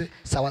aitimilize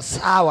sawa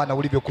sawa na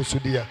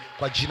ulivyokusudia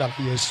kwa jina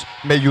la Yesu.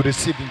 May you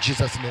receive in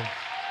Jesus name.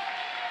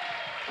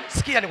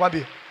 Sikia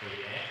nikwambie.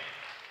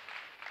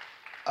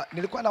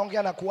 Nilikuwa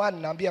naongea na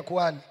kuhani, naambia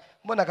kuhani,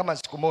 mbona kama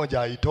siku moja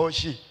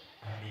haitoshi?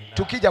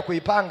 Tukija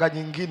kuipanga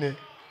nyingine,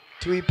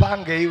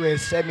 tuipange iwe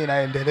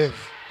semina endelevu.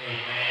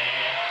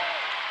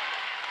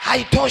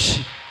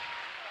 Haitoshi.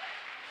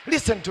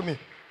 Listen to me.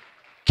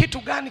 Kitu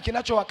gani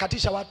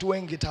kinachowakatisha watu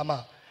wengi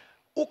tamaa?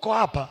 Uko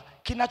hapa,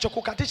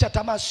 kinachokukatisha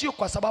tamaa sio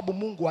kwa sababu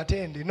Mungu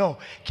atendi, no.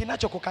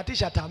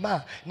 Kinachokukatisha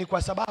tamaa ni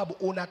kwa sababu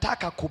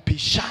unataka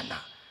kupishana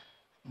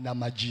na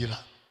majira.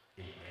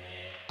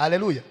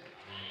 Haleluya.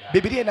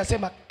 Biblia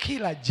inasema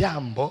kila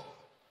jambo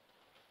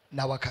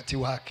na wakati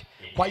wake.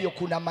 Kwa hiyo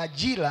kuna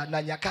majira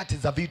na nyakati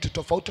za vitu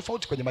tofauti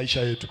tofauti kwenye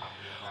maisha yetu.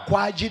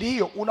 Kwa ajili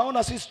hiyo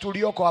unaona sisi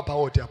tulioko hapa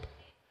wote hapa,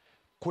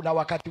 kuna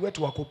wakati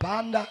wetu wa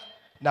kupanda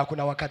na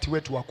kuna wakati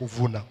wetu wa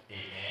kuvuna.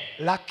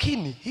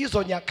 Lakini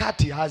hizo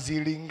nyakati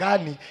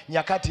hazilingani.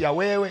 Nyakati ya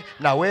wewe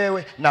na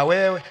wewe na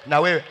wewe na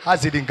wewe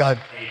hazilingani.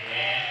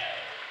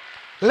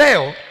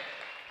 Leo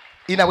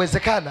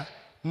inawezekana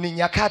ni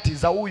nyakati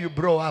za huyu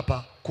bro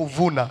hapa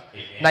kuvuna,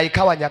 na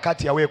ikawa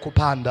nyakati ya wewe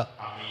kupanda.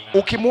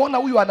 Ukimwona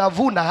huyu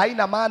anavuna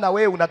haina maana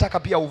wewe unataka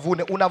pia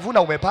uvune.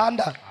 Unavuna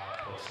umepanda.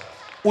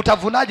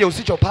 Utavunaje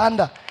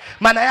usichopanda?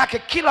 Maana yake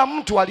kila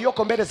mtu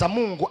aliyoko mbele za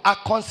Mungu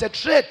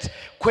aconcentrate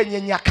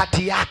kwenye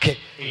nyakati yake.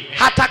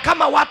 Hata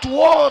kama watu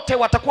wote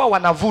watakuwa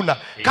wanavuna,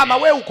 kama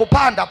wewe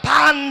ukupanda,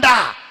 panda.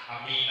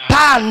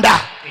 Panda.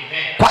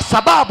 Kwa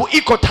sababu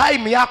iko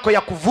time yako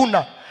ya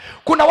kuvuna.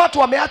 Kuna watu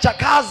wameacha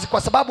kazi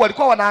kwa sababu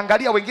walikuwa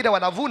wanaangalia wengine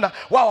wanavuna,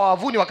 wao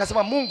hawavuni,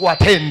 wakasema Mungu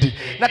hatendi.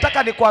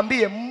 Nataka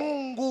nikwambie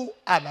Mungu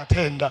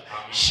anatenda.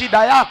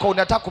 Shida yako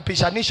unataka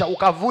kupishanisha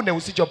ukavune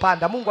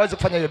usichopanda. Mungu hawezi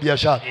kufanya hiyo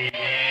biashara.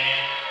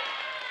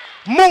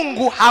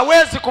 Mungu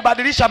hawezi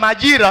kubadilisha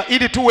majira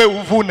ili tu wewe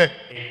uvune.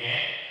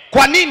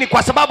 Kwa nini?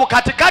 Kwa sababu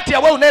katikati ya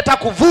wewe unayetaka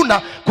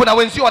kuvuna kuna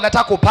wenzio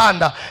wanataka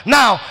kupanda.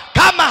 Nao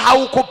kama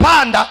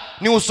haukupanda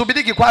ni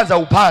usubiriki kwanza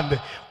upande.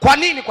 Kwa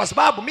nini? Kwa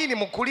sababu mimi ni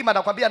mkulima,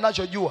 nakwambia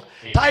ninachojua.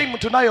 Time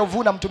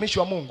tunayovuna, mtumishi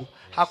wa Mungu,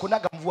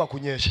 hakunaga mvua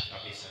kunyesha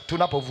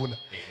tunapovuna.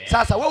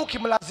 Sasa wewe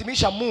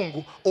ukimlazimisha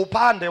Mungu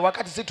upande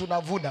wakati sisi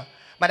tunavuna,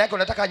 maana yake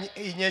unataka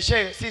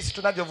inyeshe sisi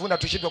tunavyovuna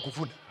tushindwe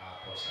kuvuna.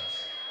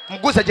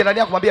 Mguse jirani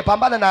yako, mwambie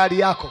pambana na hali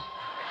yako.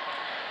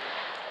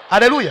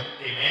 Haleluya.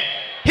 Amen.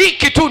 Hii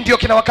kitu ndio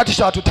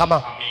kinawakatisha watu tamaa.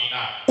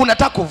 Amina.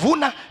 Unataka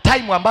kuvuna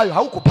time ambayo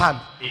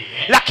haukupanda.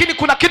 Lakini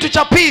kuna kitu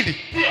cha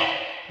pili.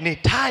 Ni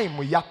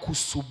time ya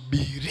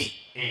kusubiri.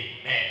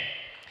 Amen.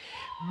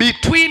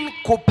 Between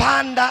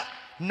kupanda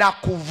na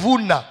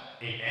kuvuna.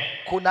 Amen.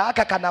 Kuna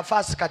haka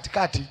nafasi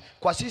katikati.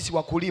 Kwa sisi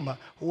wakulima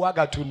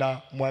huaga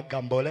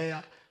tunamwaga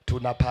mbolea,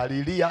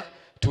 tunapalilia,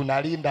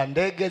 tunalinda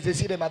ndege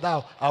zisile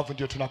madhao, alafu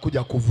ndio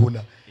tunakuja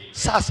kuvuna.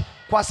 Sasa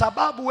kwa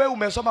sababu wewe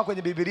umesoma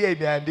kwenye Biblia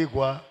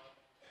imeandikwa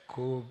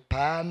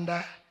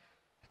kupanda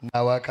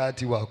na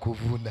wakati wa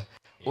kuvuna,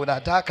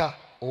 unataka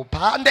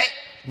upande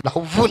na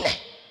uvune.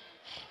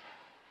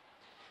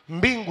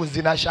 Mbingu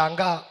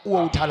zinashangaa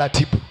huo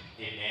utaratibu.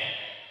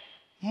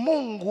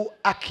 Mungu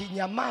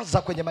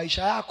akinyamaza kwenye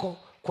maisha yako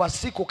kwa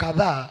siku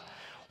kadhaa,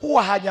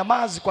 huwa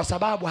hanyamazi kwa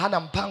sababu hana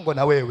mpango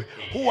na wewe.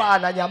 Huwa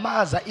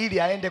ananyamaza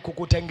ili aende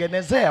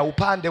kukutengenezea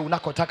upande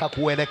unakotaka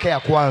kuelekea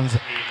kwanza.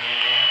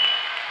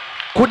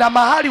 Kuna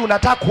mahali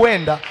unataka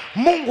kuenda,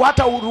 Mungu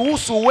hata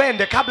uruhusu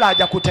uende kabla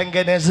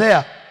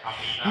hajakutengenezea.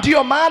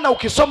 Ndiyo maana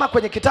ukisoma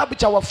kwenye kitabu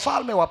cha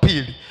Wafalme wa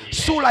Pili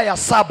sura ya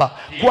 7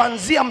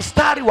 kuanzia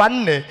mstari wa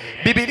 4,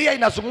 Biblia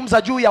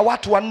inazungumza juu ya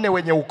watu 4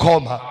 wenye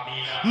ukoma.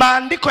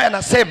 Maandiko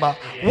yanasema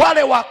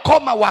wale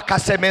wakoma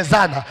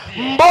wakasemezana,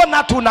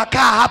 mbona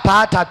tunakaa hapa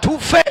hata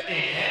tufe?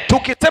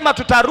 Tukisema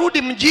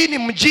tutarudi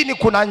mjini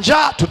kuna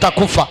njaa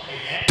tutakufa.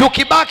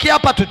 Tukibaki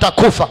hapa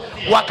tutakufa.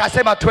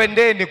 Wakasema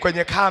twendeni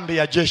kwenye kambi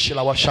ya jeshi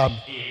la Washami.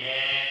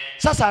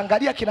 Sasa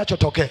angalia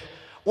kinachotokea.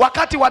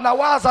 Wakati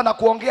wanawaza na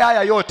kuongea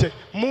haya yote,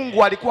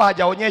 Mungu alikuwa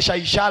hajaonyesha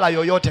ishara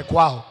yoyote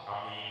kwao.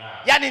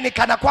 Yaani ni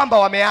kana kwamba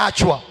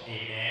wameachwa.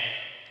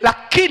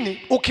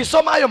 Lakini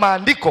ukisoma hayo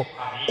maandiko,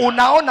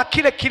 unaona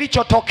kile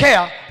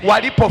kilichotokea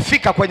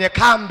walipofika kwenye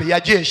kambi ya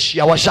jeshi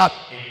ya Washami.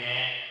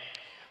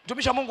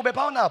 Mtumishi wa Mungu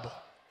umepaona hapo?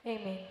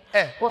 Amen.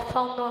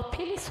 Wafalme wa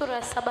Pili sura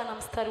ya 7 na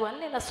mstari wa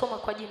 4, nasoma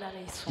kwa jina la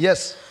Yesu.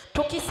 Yes.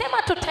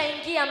 Tukisema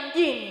tutaingia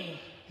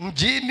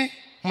mjini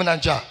mna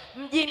njaa.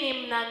 Mjini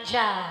mna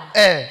njaa.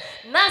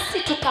 Nasi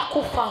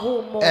tutakufa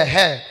humo.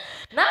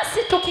 Nasi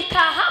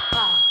tukikaa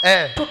hapa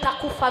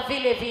tutakufa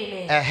vile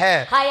vile.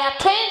 Haya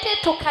twende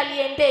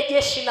tukaliendee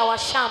jeshi la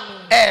Washami.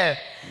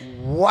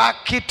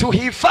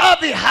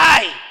 Wakituhifadhi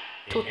hai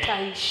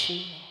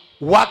tutaishi,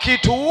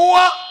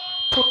 wakituua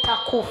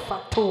tutakufa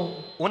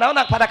tu.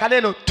 Unaona pana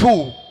kaneno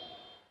tu.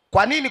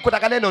 Kwa nini kuna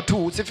kaneno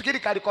tu? Usifikiri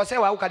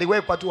kalikosewa au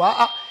kaliwekwa tu.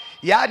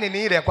 Yaani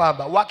ni ile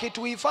kwamba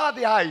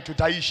wakituhifadhi hai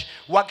tutaishi,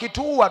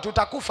 wakituua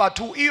tutakufa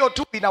tu. Hiyo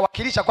tu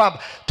inawakilisha kwamba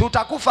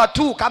tutakufa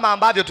tu kama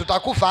ambavyo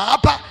tutakufa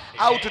hapa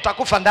au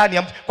tutakufa ndani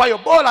ya mtu. Kwa hiyo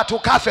bora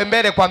tukafe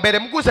mbele kwa mbele.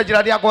 Mguse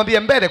jirani yako, mwambie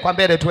mbele kwa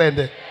mbele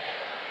twende.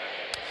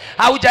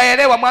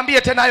 Haujaelewa,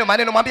 mwambie tena hayo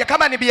maneno. Mwambie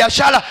kama ni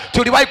biashara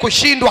tuliwahi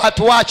kushindwa,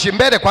 hatuachi,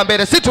 mbele kwa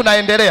mbele. Si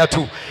tunaendelea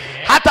tu.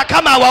 Hata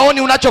kama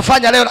hawaoni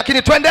unachofanya leo,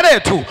 lakini tuendelee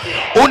tu.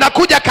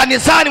 Unakuja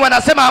kanisani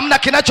wanasema hamna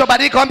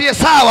kinachobadilika, mwambie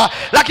sawa,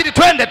 lakini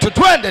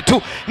twende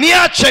tu.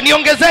 Niache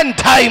niongezeni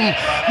time,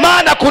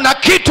 maana kuna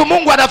kitu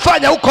Mungu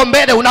anafanya huko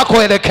mbele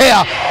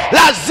unakoelekea.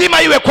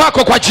 Lazima iwe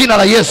kwako kwa jina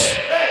la Yesu.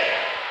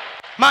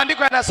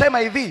 Maandiko yanasema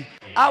hivi,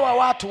 hawa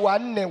watu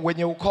 4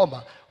 wenye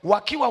ukoma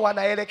wakiwa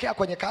wanaelekea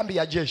kwenye kambi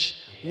ya jeshi,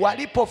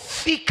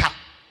 walipofika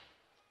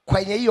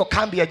kwenye hiyo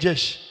kambi ya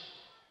jeshi,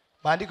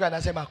 maandiko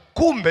yanasema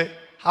kumbe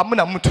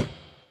hamna mtu.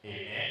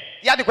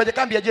 Yaani kwenye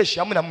kambi ya jeshi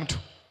hamna mtu.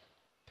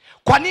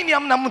 Kwa nini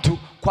hamna mtu?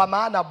 Kwa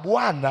maana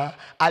Bwana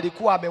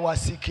alikuwa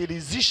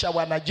amewasikilizisha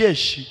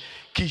wanajeshi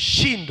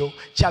kishindo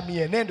cha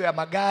mienendo ya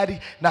magari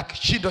na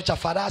kishindo cha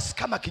farasi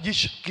kama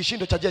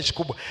kishindo cha jeshi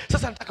kubwa.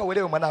 Sasa nataka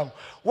uelewe mwanangu,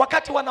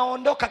 wakati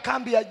wanaondoka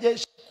kambi ya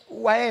jeshi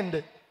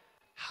waende,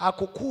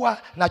 hakukuwa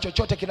na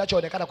chochote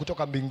kinachoonekana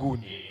kutoka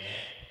mbinguni.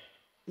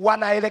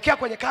 Wanaelekea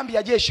kwenye kambi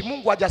ya jeshi,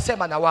 Mungu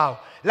hajasema na wao.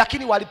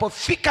 Lakini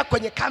walipofika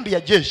kwenye kambi ya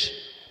jeshi,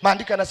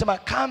 maandiko yanasema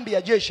kambi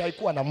ya jeshi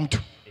haikuwa na mtu.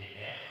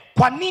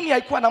 Kwa nini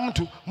haikuwa na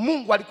mtu?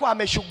 Mungu alikuwa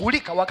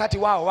ameshughulika wakati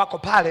wao wako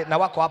pale na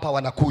wako hapa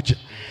wanakuja.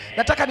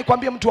 Nataka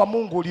nikwambie mtu wa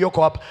Mungu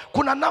ulioko hapa,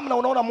 kuna namna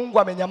unaona Mungu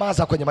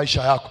amenyamaza kwenye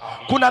maisha yako.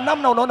 Kuna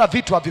namna unaona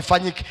vitu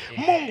havifanyiki.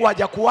 Mungu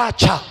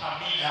hajakuacha.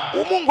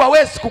 Mungu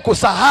hawezi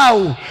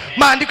kukusahau.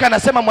 Maandiko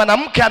yanasema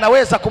mwanamke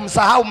anaweza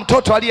kumsahau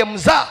mtoto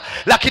aliyemzaa,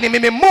 lakini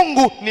mimi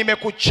Mungu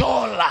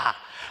nimekuchora.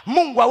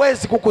 Mungu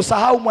hawezi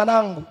kukusahau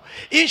mwanangu.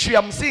 Issue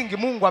ya msingi,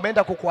 Mungu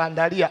ameenda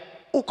kukuandalia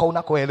uko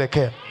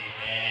unakoelekea.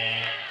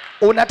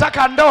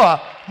 Unataka ndoa,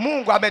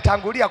 Mungu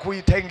ametangulia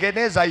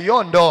kuitengeneza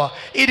hiyo ndoa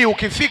ili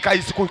ukifika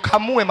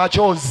isikukamue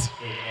machozi.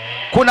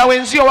 Kuna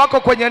wenzio wako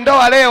kwenye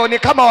ndoa leo ni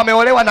kama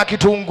wameolewa na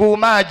kitunguu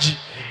maji,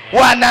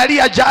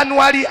 wanalia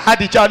Januari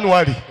hadi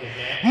Januari.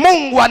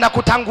 Mungu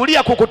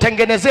anakutangulia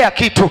kukutengenezea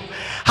kitu.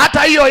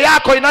 Hata hiyo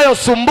yako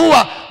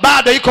inayosumbua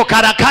bado iko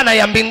karakana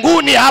ya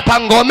mbinguni hapa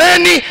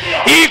Ngomeni,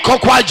 iko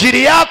kwa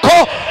ajili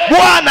yako.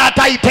 Bwana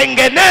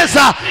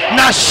ataitengeneza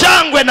na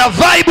shangwe na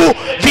vibe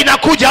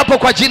vinakuja hapo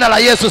kwa jina la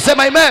Yesu.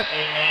 Sema amen.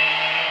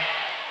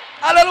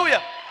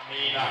 Haleluya.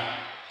 Amina.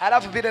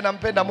 Alafu vile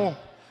nampenda Mungu.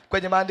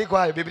 Kwenye maandiko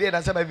hayo Biblia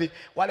inasema hivi,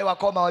 wale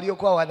wakoma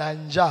waliokuwa wana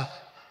njaa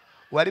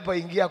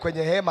walipoingia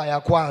kwenye hema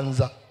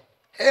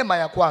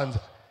ya kwanza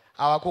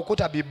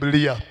hawakukuta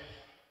Biblia.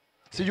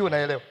 Sijui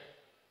unaelewa?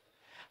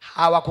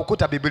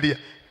 Hawakukuta Biblia.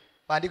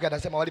 Maandiko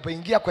yanasema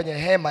walipoingia kwenye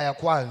hema ya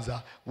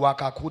kwanza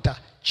wakakuta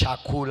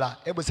chakula.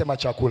 Hebu sema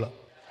chakula.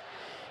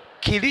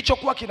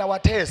 Kilichokuwa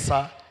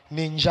kinawatesa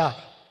ni njaa.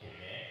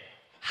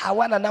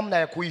 Hawana namna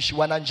ya kuishi,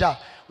 wana njaa.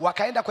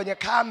 Wakaenda kwenye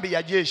kambi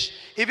ya jeshi.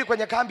 Hivi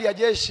kwenye kambi ya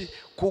jeshi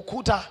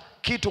kukuta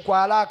kitu kwa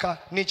haraka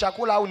ni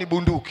chakula au ni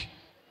bunduki?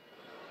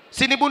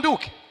 Si ni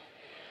bunduki?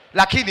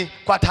 Lakini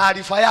kwa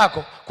taarifa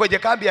yako, kwenye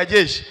kambi ya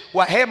jeshi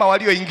wahema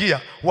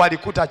walioingia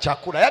walikuta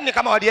chakula. Yaani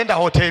kama walienda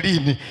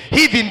hotelini.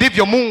 Hivi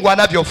ndivyo Mungu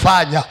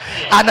anavyofanya.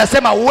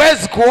 Anasema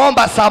huwezi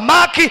kuomba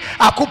samaki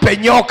akupe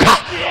nyoka.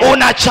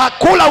 Una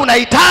chakula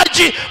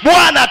unahitaji,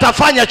 Bwana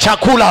atafanya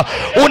chakula.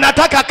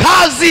 Unataka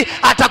kazi,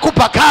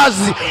 atakupa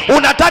kazi.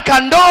 Unataka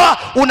ndoa,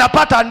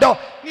 unapata ndoa.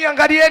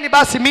 Niangalieni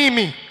basi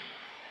mimi.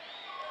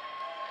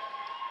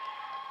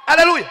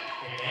 Haleluya.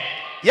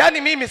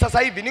 Yaani mimi sasa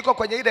hivi niko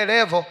kwenye ile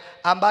level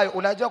ambayo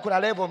unajua kuna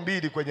level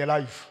mbili kwenye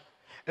life.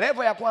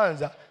 Level ya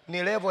kwanza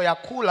ni level ya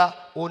kula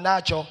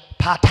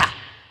unachopata.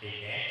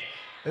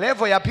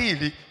 Level ya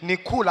pili ni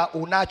kula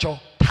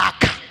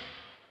unachotaka.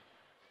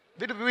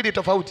 Vitu viwili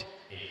tofauti.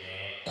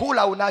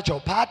 Kula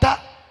unachopata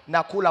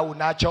na kula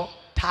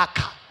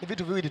unachotaka ni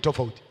vitu viwili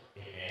tofauti.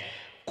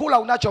 Kula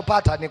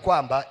unachopata ni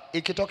kwamba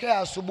ikitokea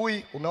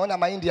asubuhi umeona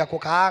mahindi ya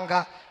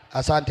kukaanga,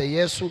 asante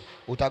Yesu,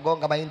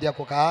 utagonga mahindi ya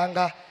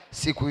kukaanga,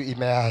 siku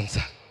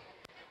imeanza.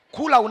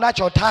 Kula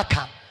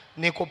unachotaka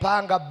ni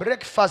kupanga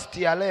breakfast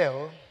ya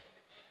leo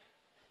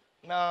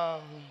na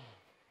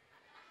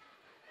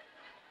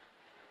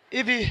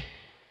hivi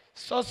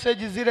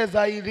sausage zile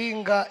za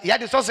Iringa,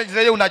 yani sausage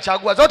zile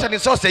unachagua, zote ni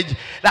sausage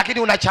lakini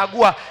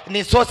unachagua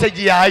ni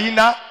sausage ya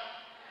aina.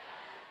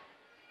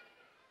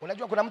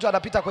 Unajua kuna mtu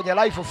anapita kwenye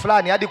life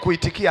fulani hadi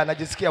kuitikia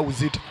anajisikia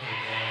uzito.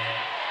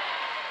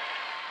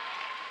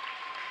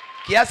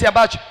 Kiasi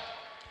ambacho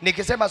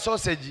nikisema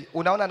sausage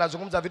unaona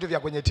nazungumza vitu vya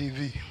kwenye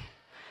TV.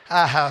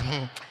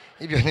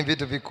 Hivyo ni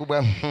vitu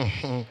vikubwa.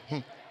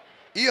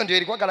 Hiyo ndio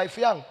ilikuwa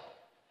life yangu.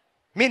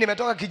 Mimi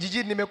nimetoka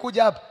kijijini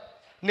nimekuja hapa.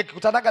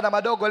 Nikikutanaga na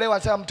madogo leo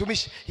anasema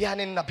mtumishi,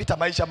 yani ninapita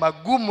maisha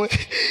magumu,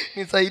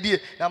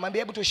 nisaidie.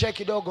 Namwambia hebu tushare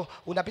kidogo,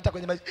 unapita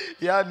kwenye maisha.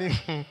 Yani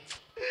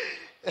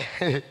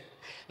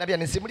na pia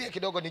nisimulie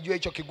kidogo nijue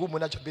hicho kigumu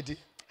ninachopitia.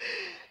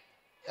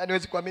 Yani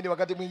huwezi kuamini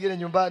wakati mwingine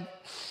nyumbani.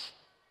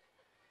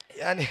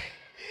 Yani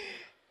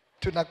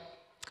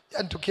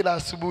tukila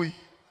asubuhi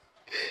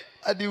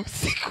hadi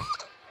usiku.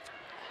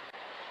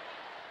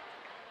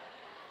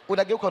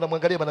 Unageuka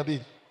unamwangalia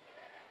manabii.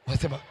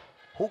 Unasema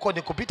huko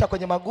ni kupita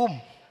kwenye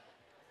magumu.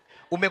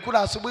 Umekula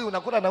asubuhi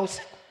unakula na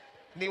usiku.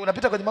 Ni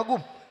unapita kwenye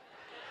magumu.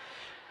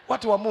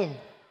 Watu wa Mungu,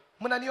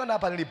 mnaniona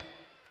hapa nilipo.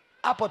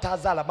 Hapo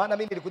Tazara, maana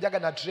mimi nilikujaga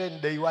na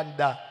train day one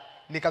da.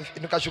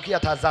 Nikashukia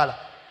Tazara.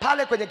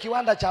 Pale kwenye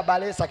kiwanda cha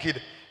Balesa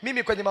kile.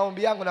 Mimi kwenye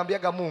maombi yangu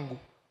naambiaga Mungu,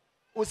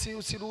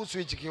 usiruhusu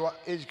hichi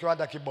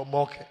kiwanda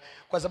kibomoke,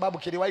 kwa sababu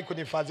kiliwahi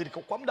kunifadhili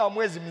kwa muda wa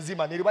mwezi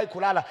mzima. Niliwahi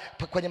kulala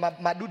kwenye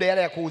madude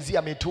yale ya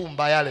kuuzia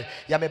mitumba yale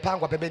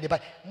yamepangwa pembeni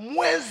pale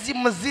mwezi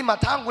mzima,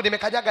 tangu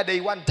nimekajaga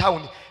day one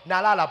town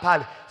nalala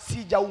pale.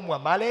 Sijaumwa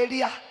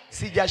malaria,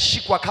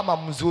 sijashikwa kama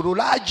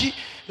mzurulaji.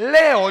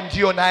 Leo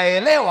ndio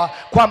naelewa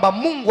kwamba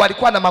Mungu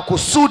alikuwa na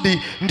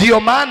makusudi, ndio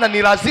maana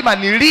ni lazima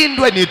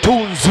nilindwe,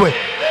 nitunzwe.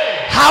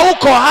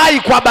 Hauko hai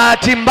kwa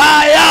bahati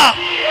mbaya.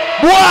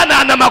 Bwana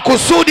ana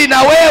makusudi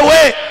na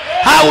wewe.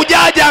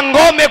 Haujaja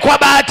Ngome kwa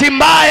bahati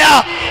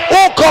mbaya.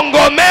 Uko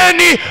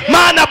Ngomeni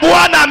maana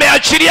Bwana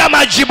ameachilia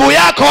majibu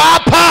yako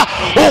hapa.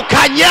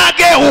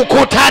 Ukanyage,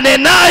 ukutane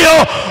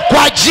nayo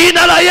kwa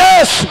jina la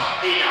Yesu.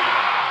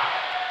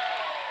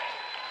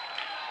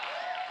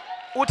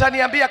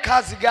 Utaniambia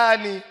kazi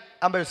gani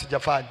ambayo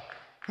sijafanya?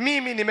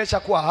 Mimi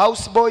nimeshakuwa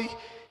houseboy,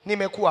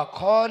 nimekuwa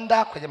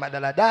konda kwenye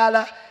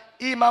madaladala.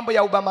 Hii mambo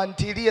ya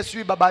ubamantilie,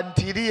 sui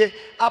babantilie,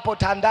 hapo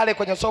Tandale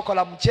kwenye soko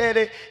la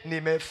mchele,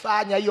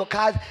 nimefanya hiyo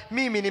kazi.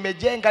 Mimi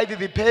nimejenga hivi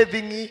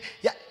vipaving.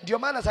 Ndio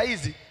maana saa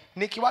hizi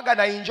nikiwaga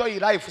na enjoy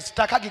life,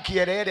 sitakagi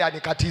kielele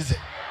anikatize.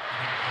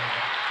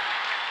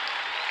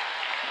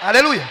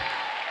 Haleluya.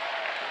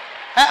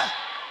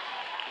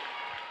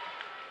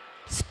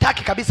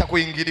 Sitaki kabisa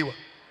kuingiliwa.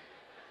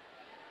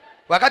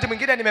 Wakati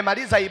mwingine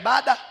nimemaliza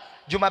ibada,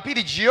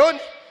 Jumapili jioni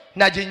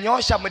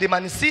najinyosha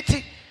Mlimani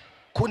City,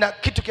 kuna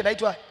kitu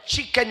kinaitwa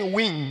chicken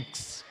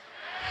wings.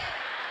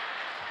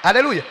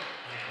 Haleluya.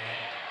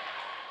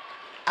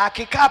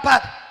 Akikaa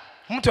pale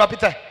mtu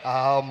apita,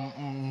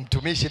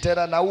 mtumishi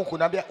tena na huku,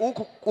 naambia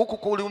huku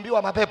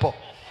kuliumbiwa mapepo.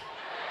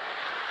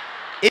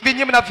 Hivi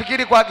nyinyi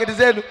mnafikiri kwa akili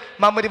zenu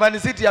Mlimani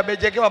City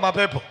yamejengewa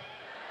mapepo?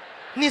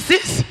 Ni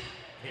sisi.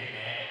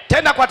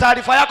 Tena kwa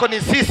taarifa yako,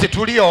 ni sisi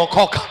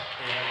tuliookoka.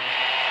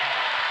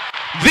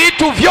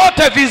 Vitu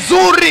vyote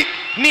vizuri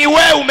ni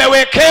wewe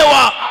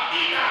umewekewa.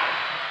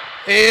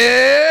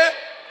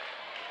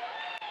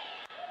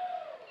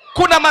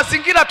 Kuna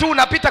mazingira tu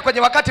unapita kwenye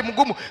wakati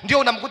mgumu, ndio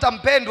unamkuta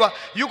mpendwa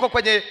yuko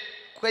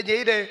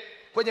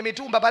kwenye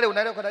mitumba pale,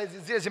 unaelewa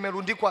zile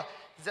zimerundikwa,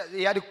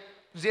 yaani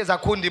zile za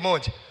kundi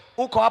moja.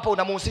 Uko hapo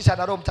unamhusisha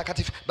na Roho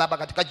Mtakatifu. Baba,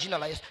 katika jina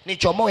la Yesu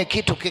nichomoe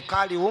kitu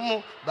kikali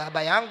humu,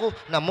 Baba yangu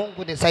na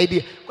Mungu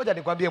nisaidie. Ngoja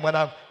nikwambie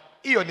mwanangu,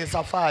 hiyo ni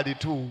safari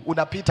tu,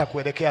 unapita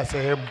kuelekea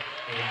sehemu.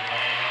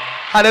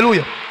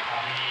 Haleluya.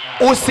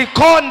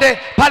 Usikonde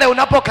pale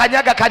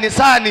unapokanyaga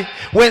kanisani,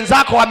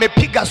 wenzako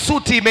wamepiga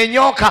suti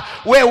imenyoka,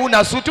 we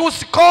una suti.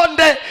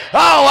 Usikonde,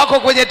 hao wako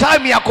kwenye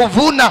time ya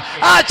kuvuna,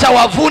 acha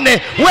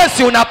wavune. We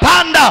si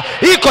unapanda,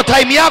 iko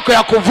time yako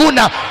ya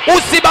kuvuna.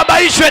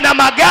 Usibabaishwe na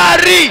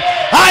magari.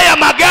 Haya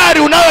magari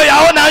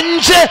unayoyaona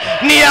nje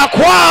ni ya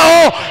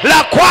kwao,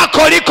 la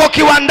kwako liko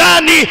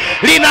kiwandani,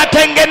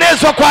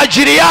 linatengenezwa kwa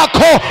ajili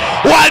yako.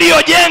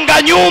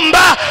 Waliojenga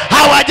nyumba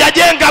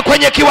hawajajenga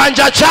kwenye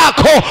kiwanja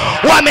chako,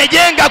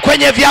 wamejenga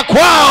kwenye vya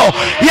kwao.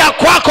 Ya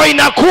kwako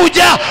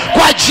inakuja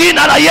kwa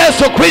jina la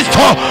Yesu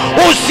Kristo.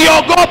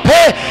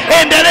 Usiogope,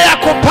 endelea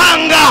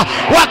kupanga.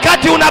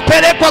 Wakati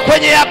unapelekwa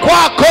kwenye ya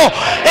kwako,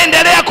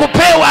 endelea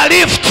kupewa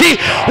lifti.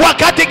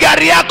 Wakati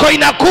gari yako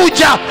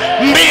inakuja,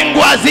 mbingu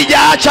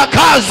hazijaacha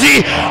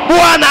kazi.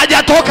 Bwana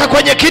hajatoka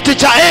kwenye kiti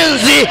cha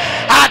enzi,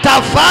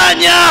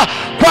 atafanya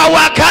kwa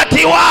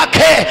wakati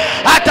wake.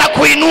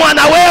 Atakuinua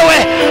na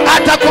wewe,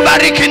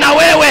 atakubariki na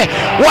wewe.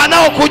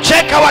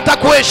 Wanaokucheka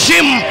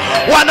watakuheshimu,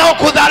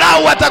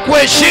 wanaokudharau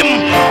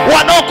watakuheshimu,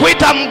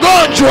 wanaokuita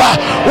mgonjwa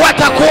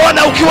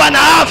watakuona ukiwa na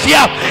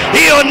afya.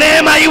 Hiyo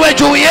neema iwe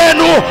juu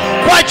yenu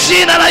kwa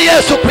jina la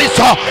Yesu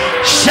Kristo.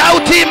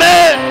 Shout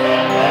amen.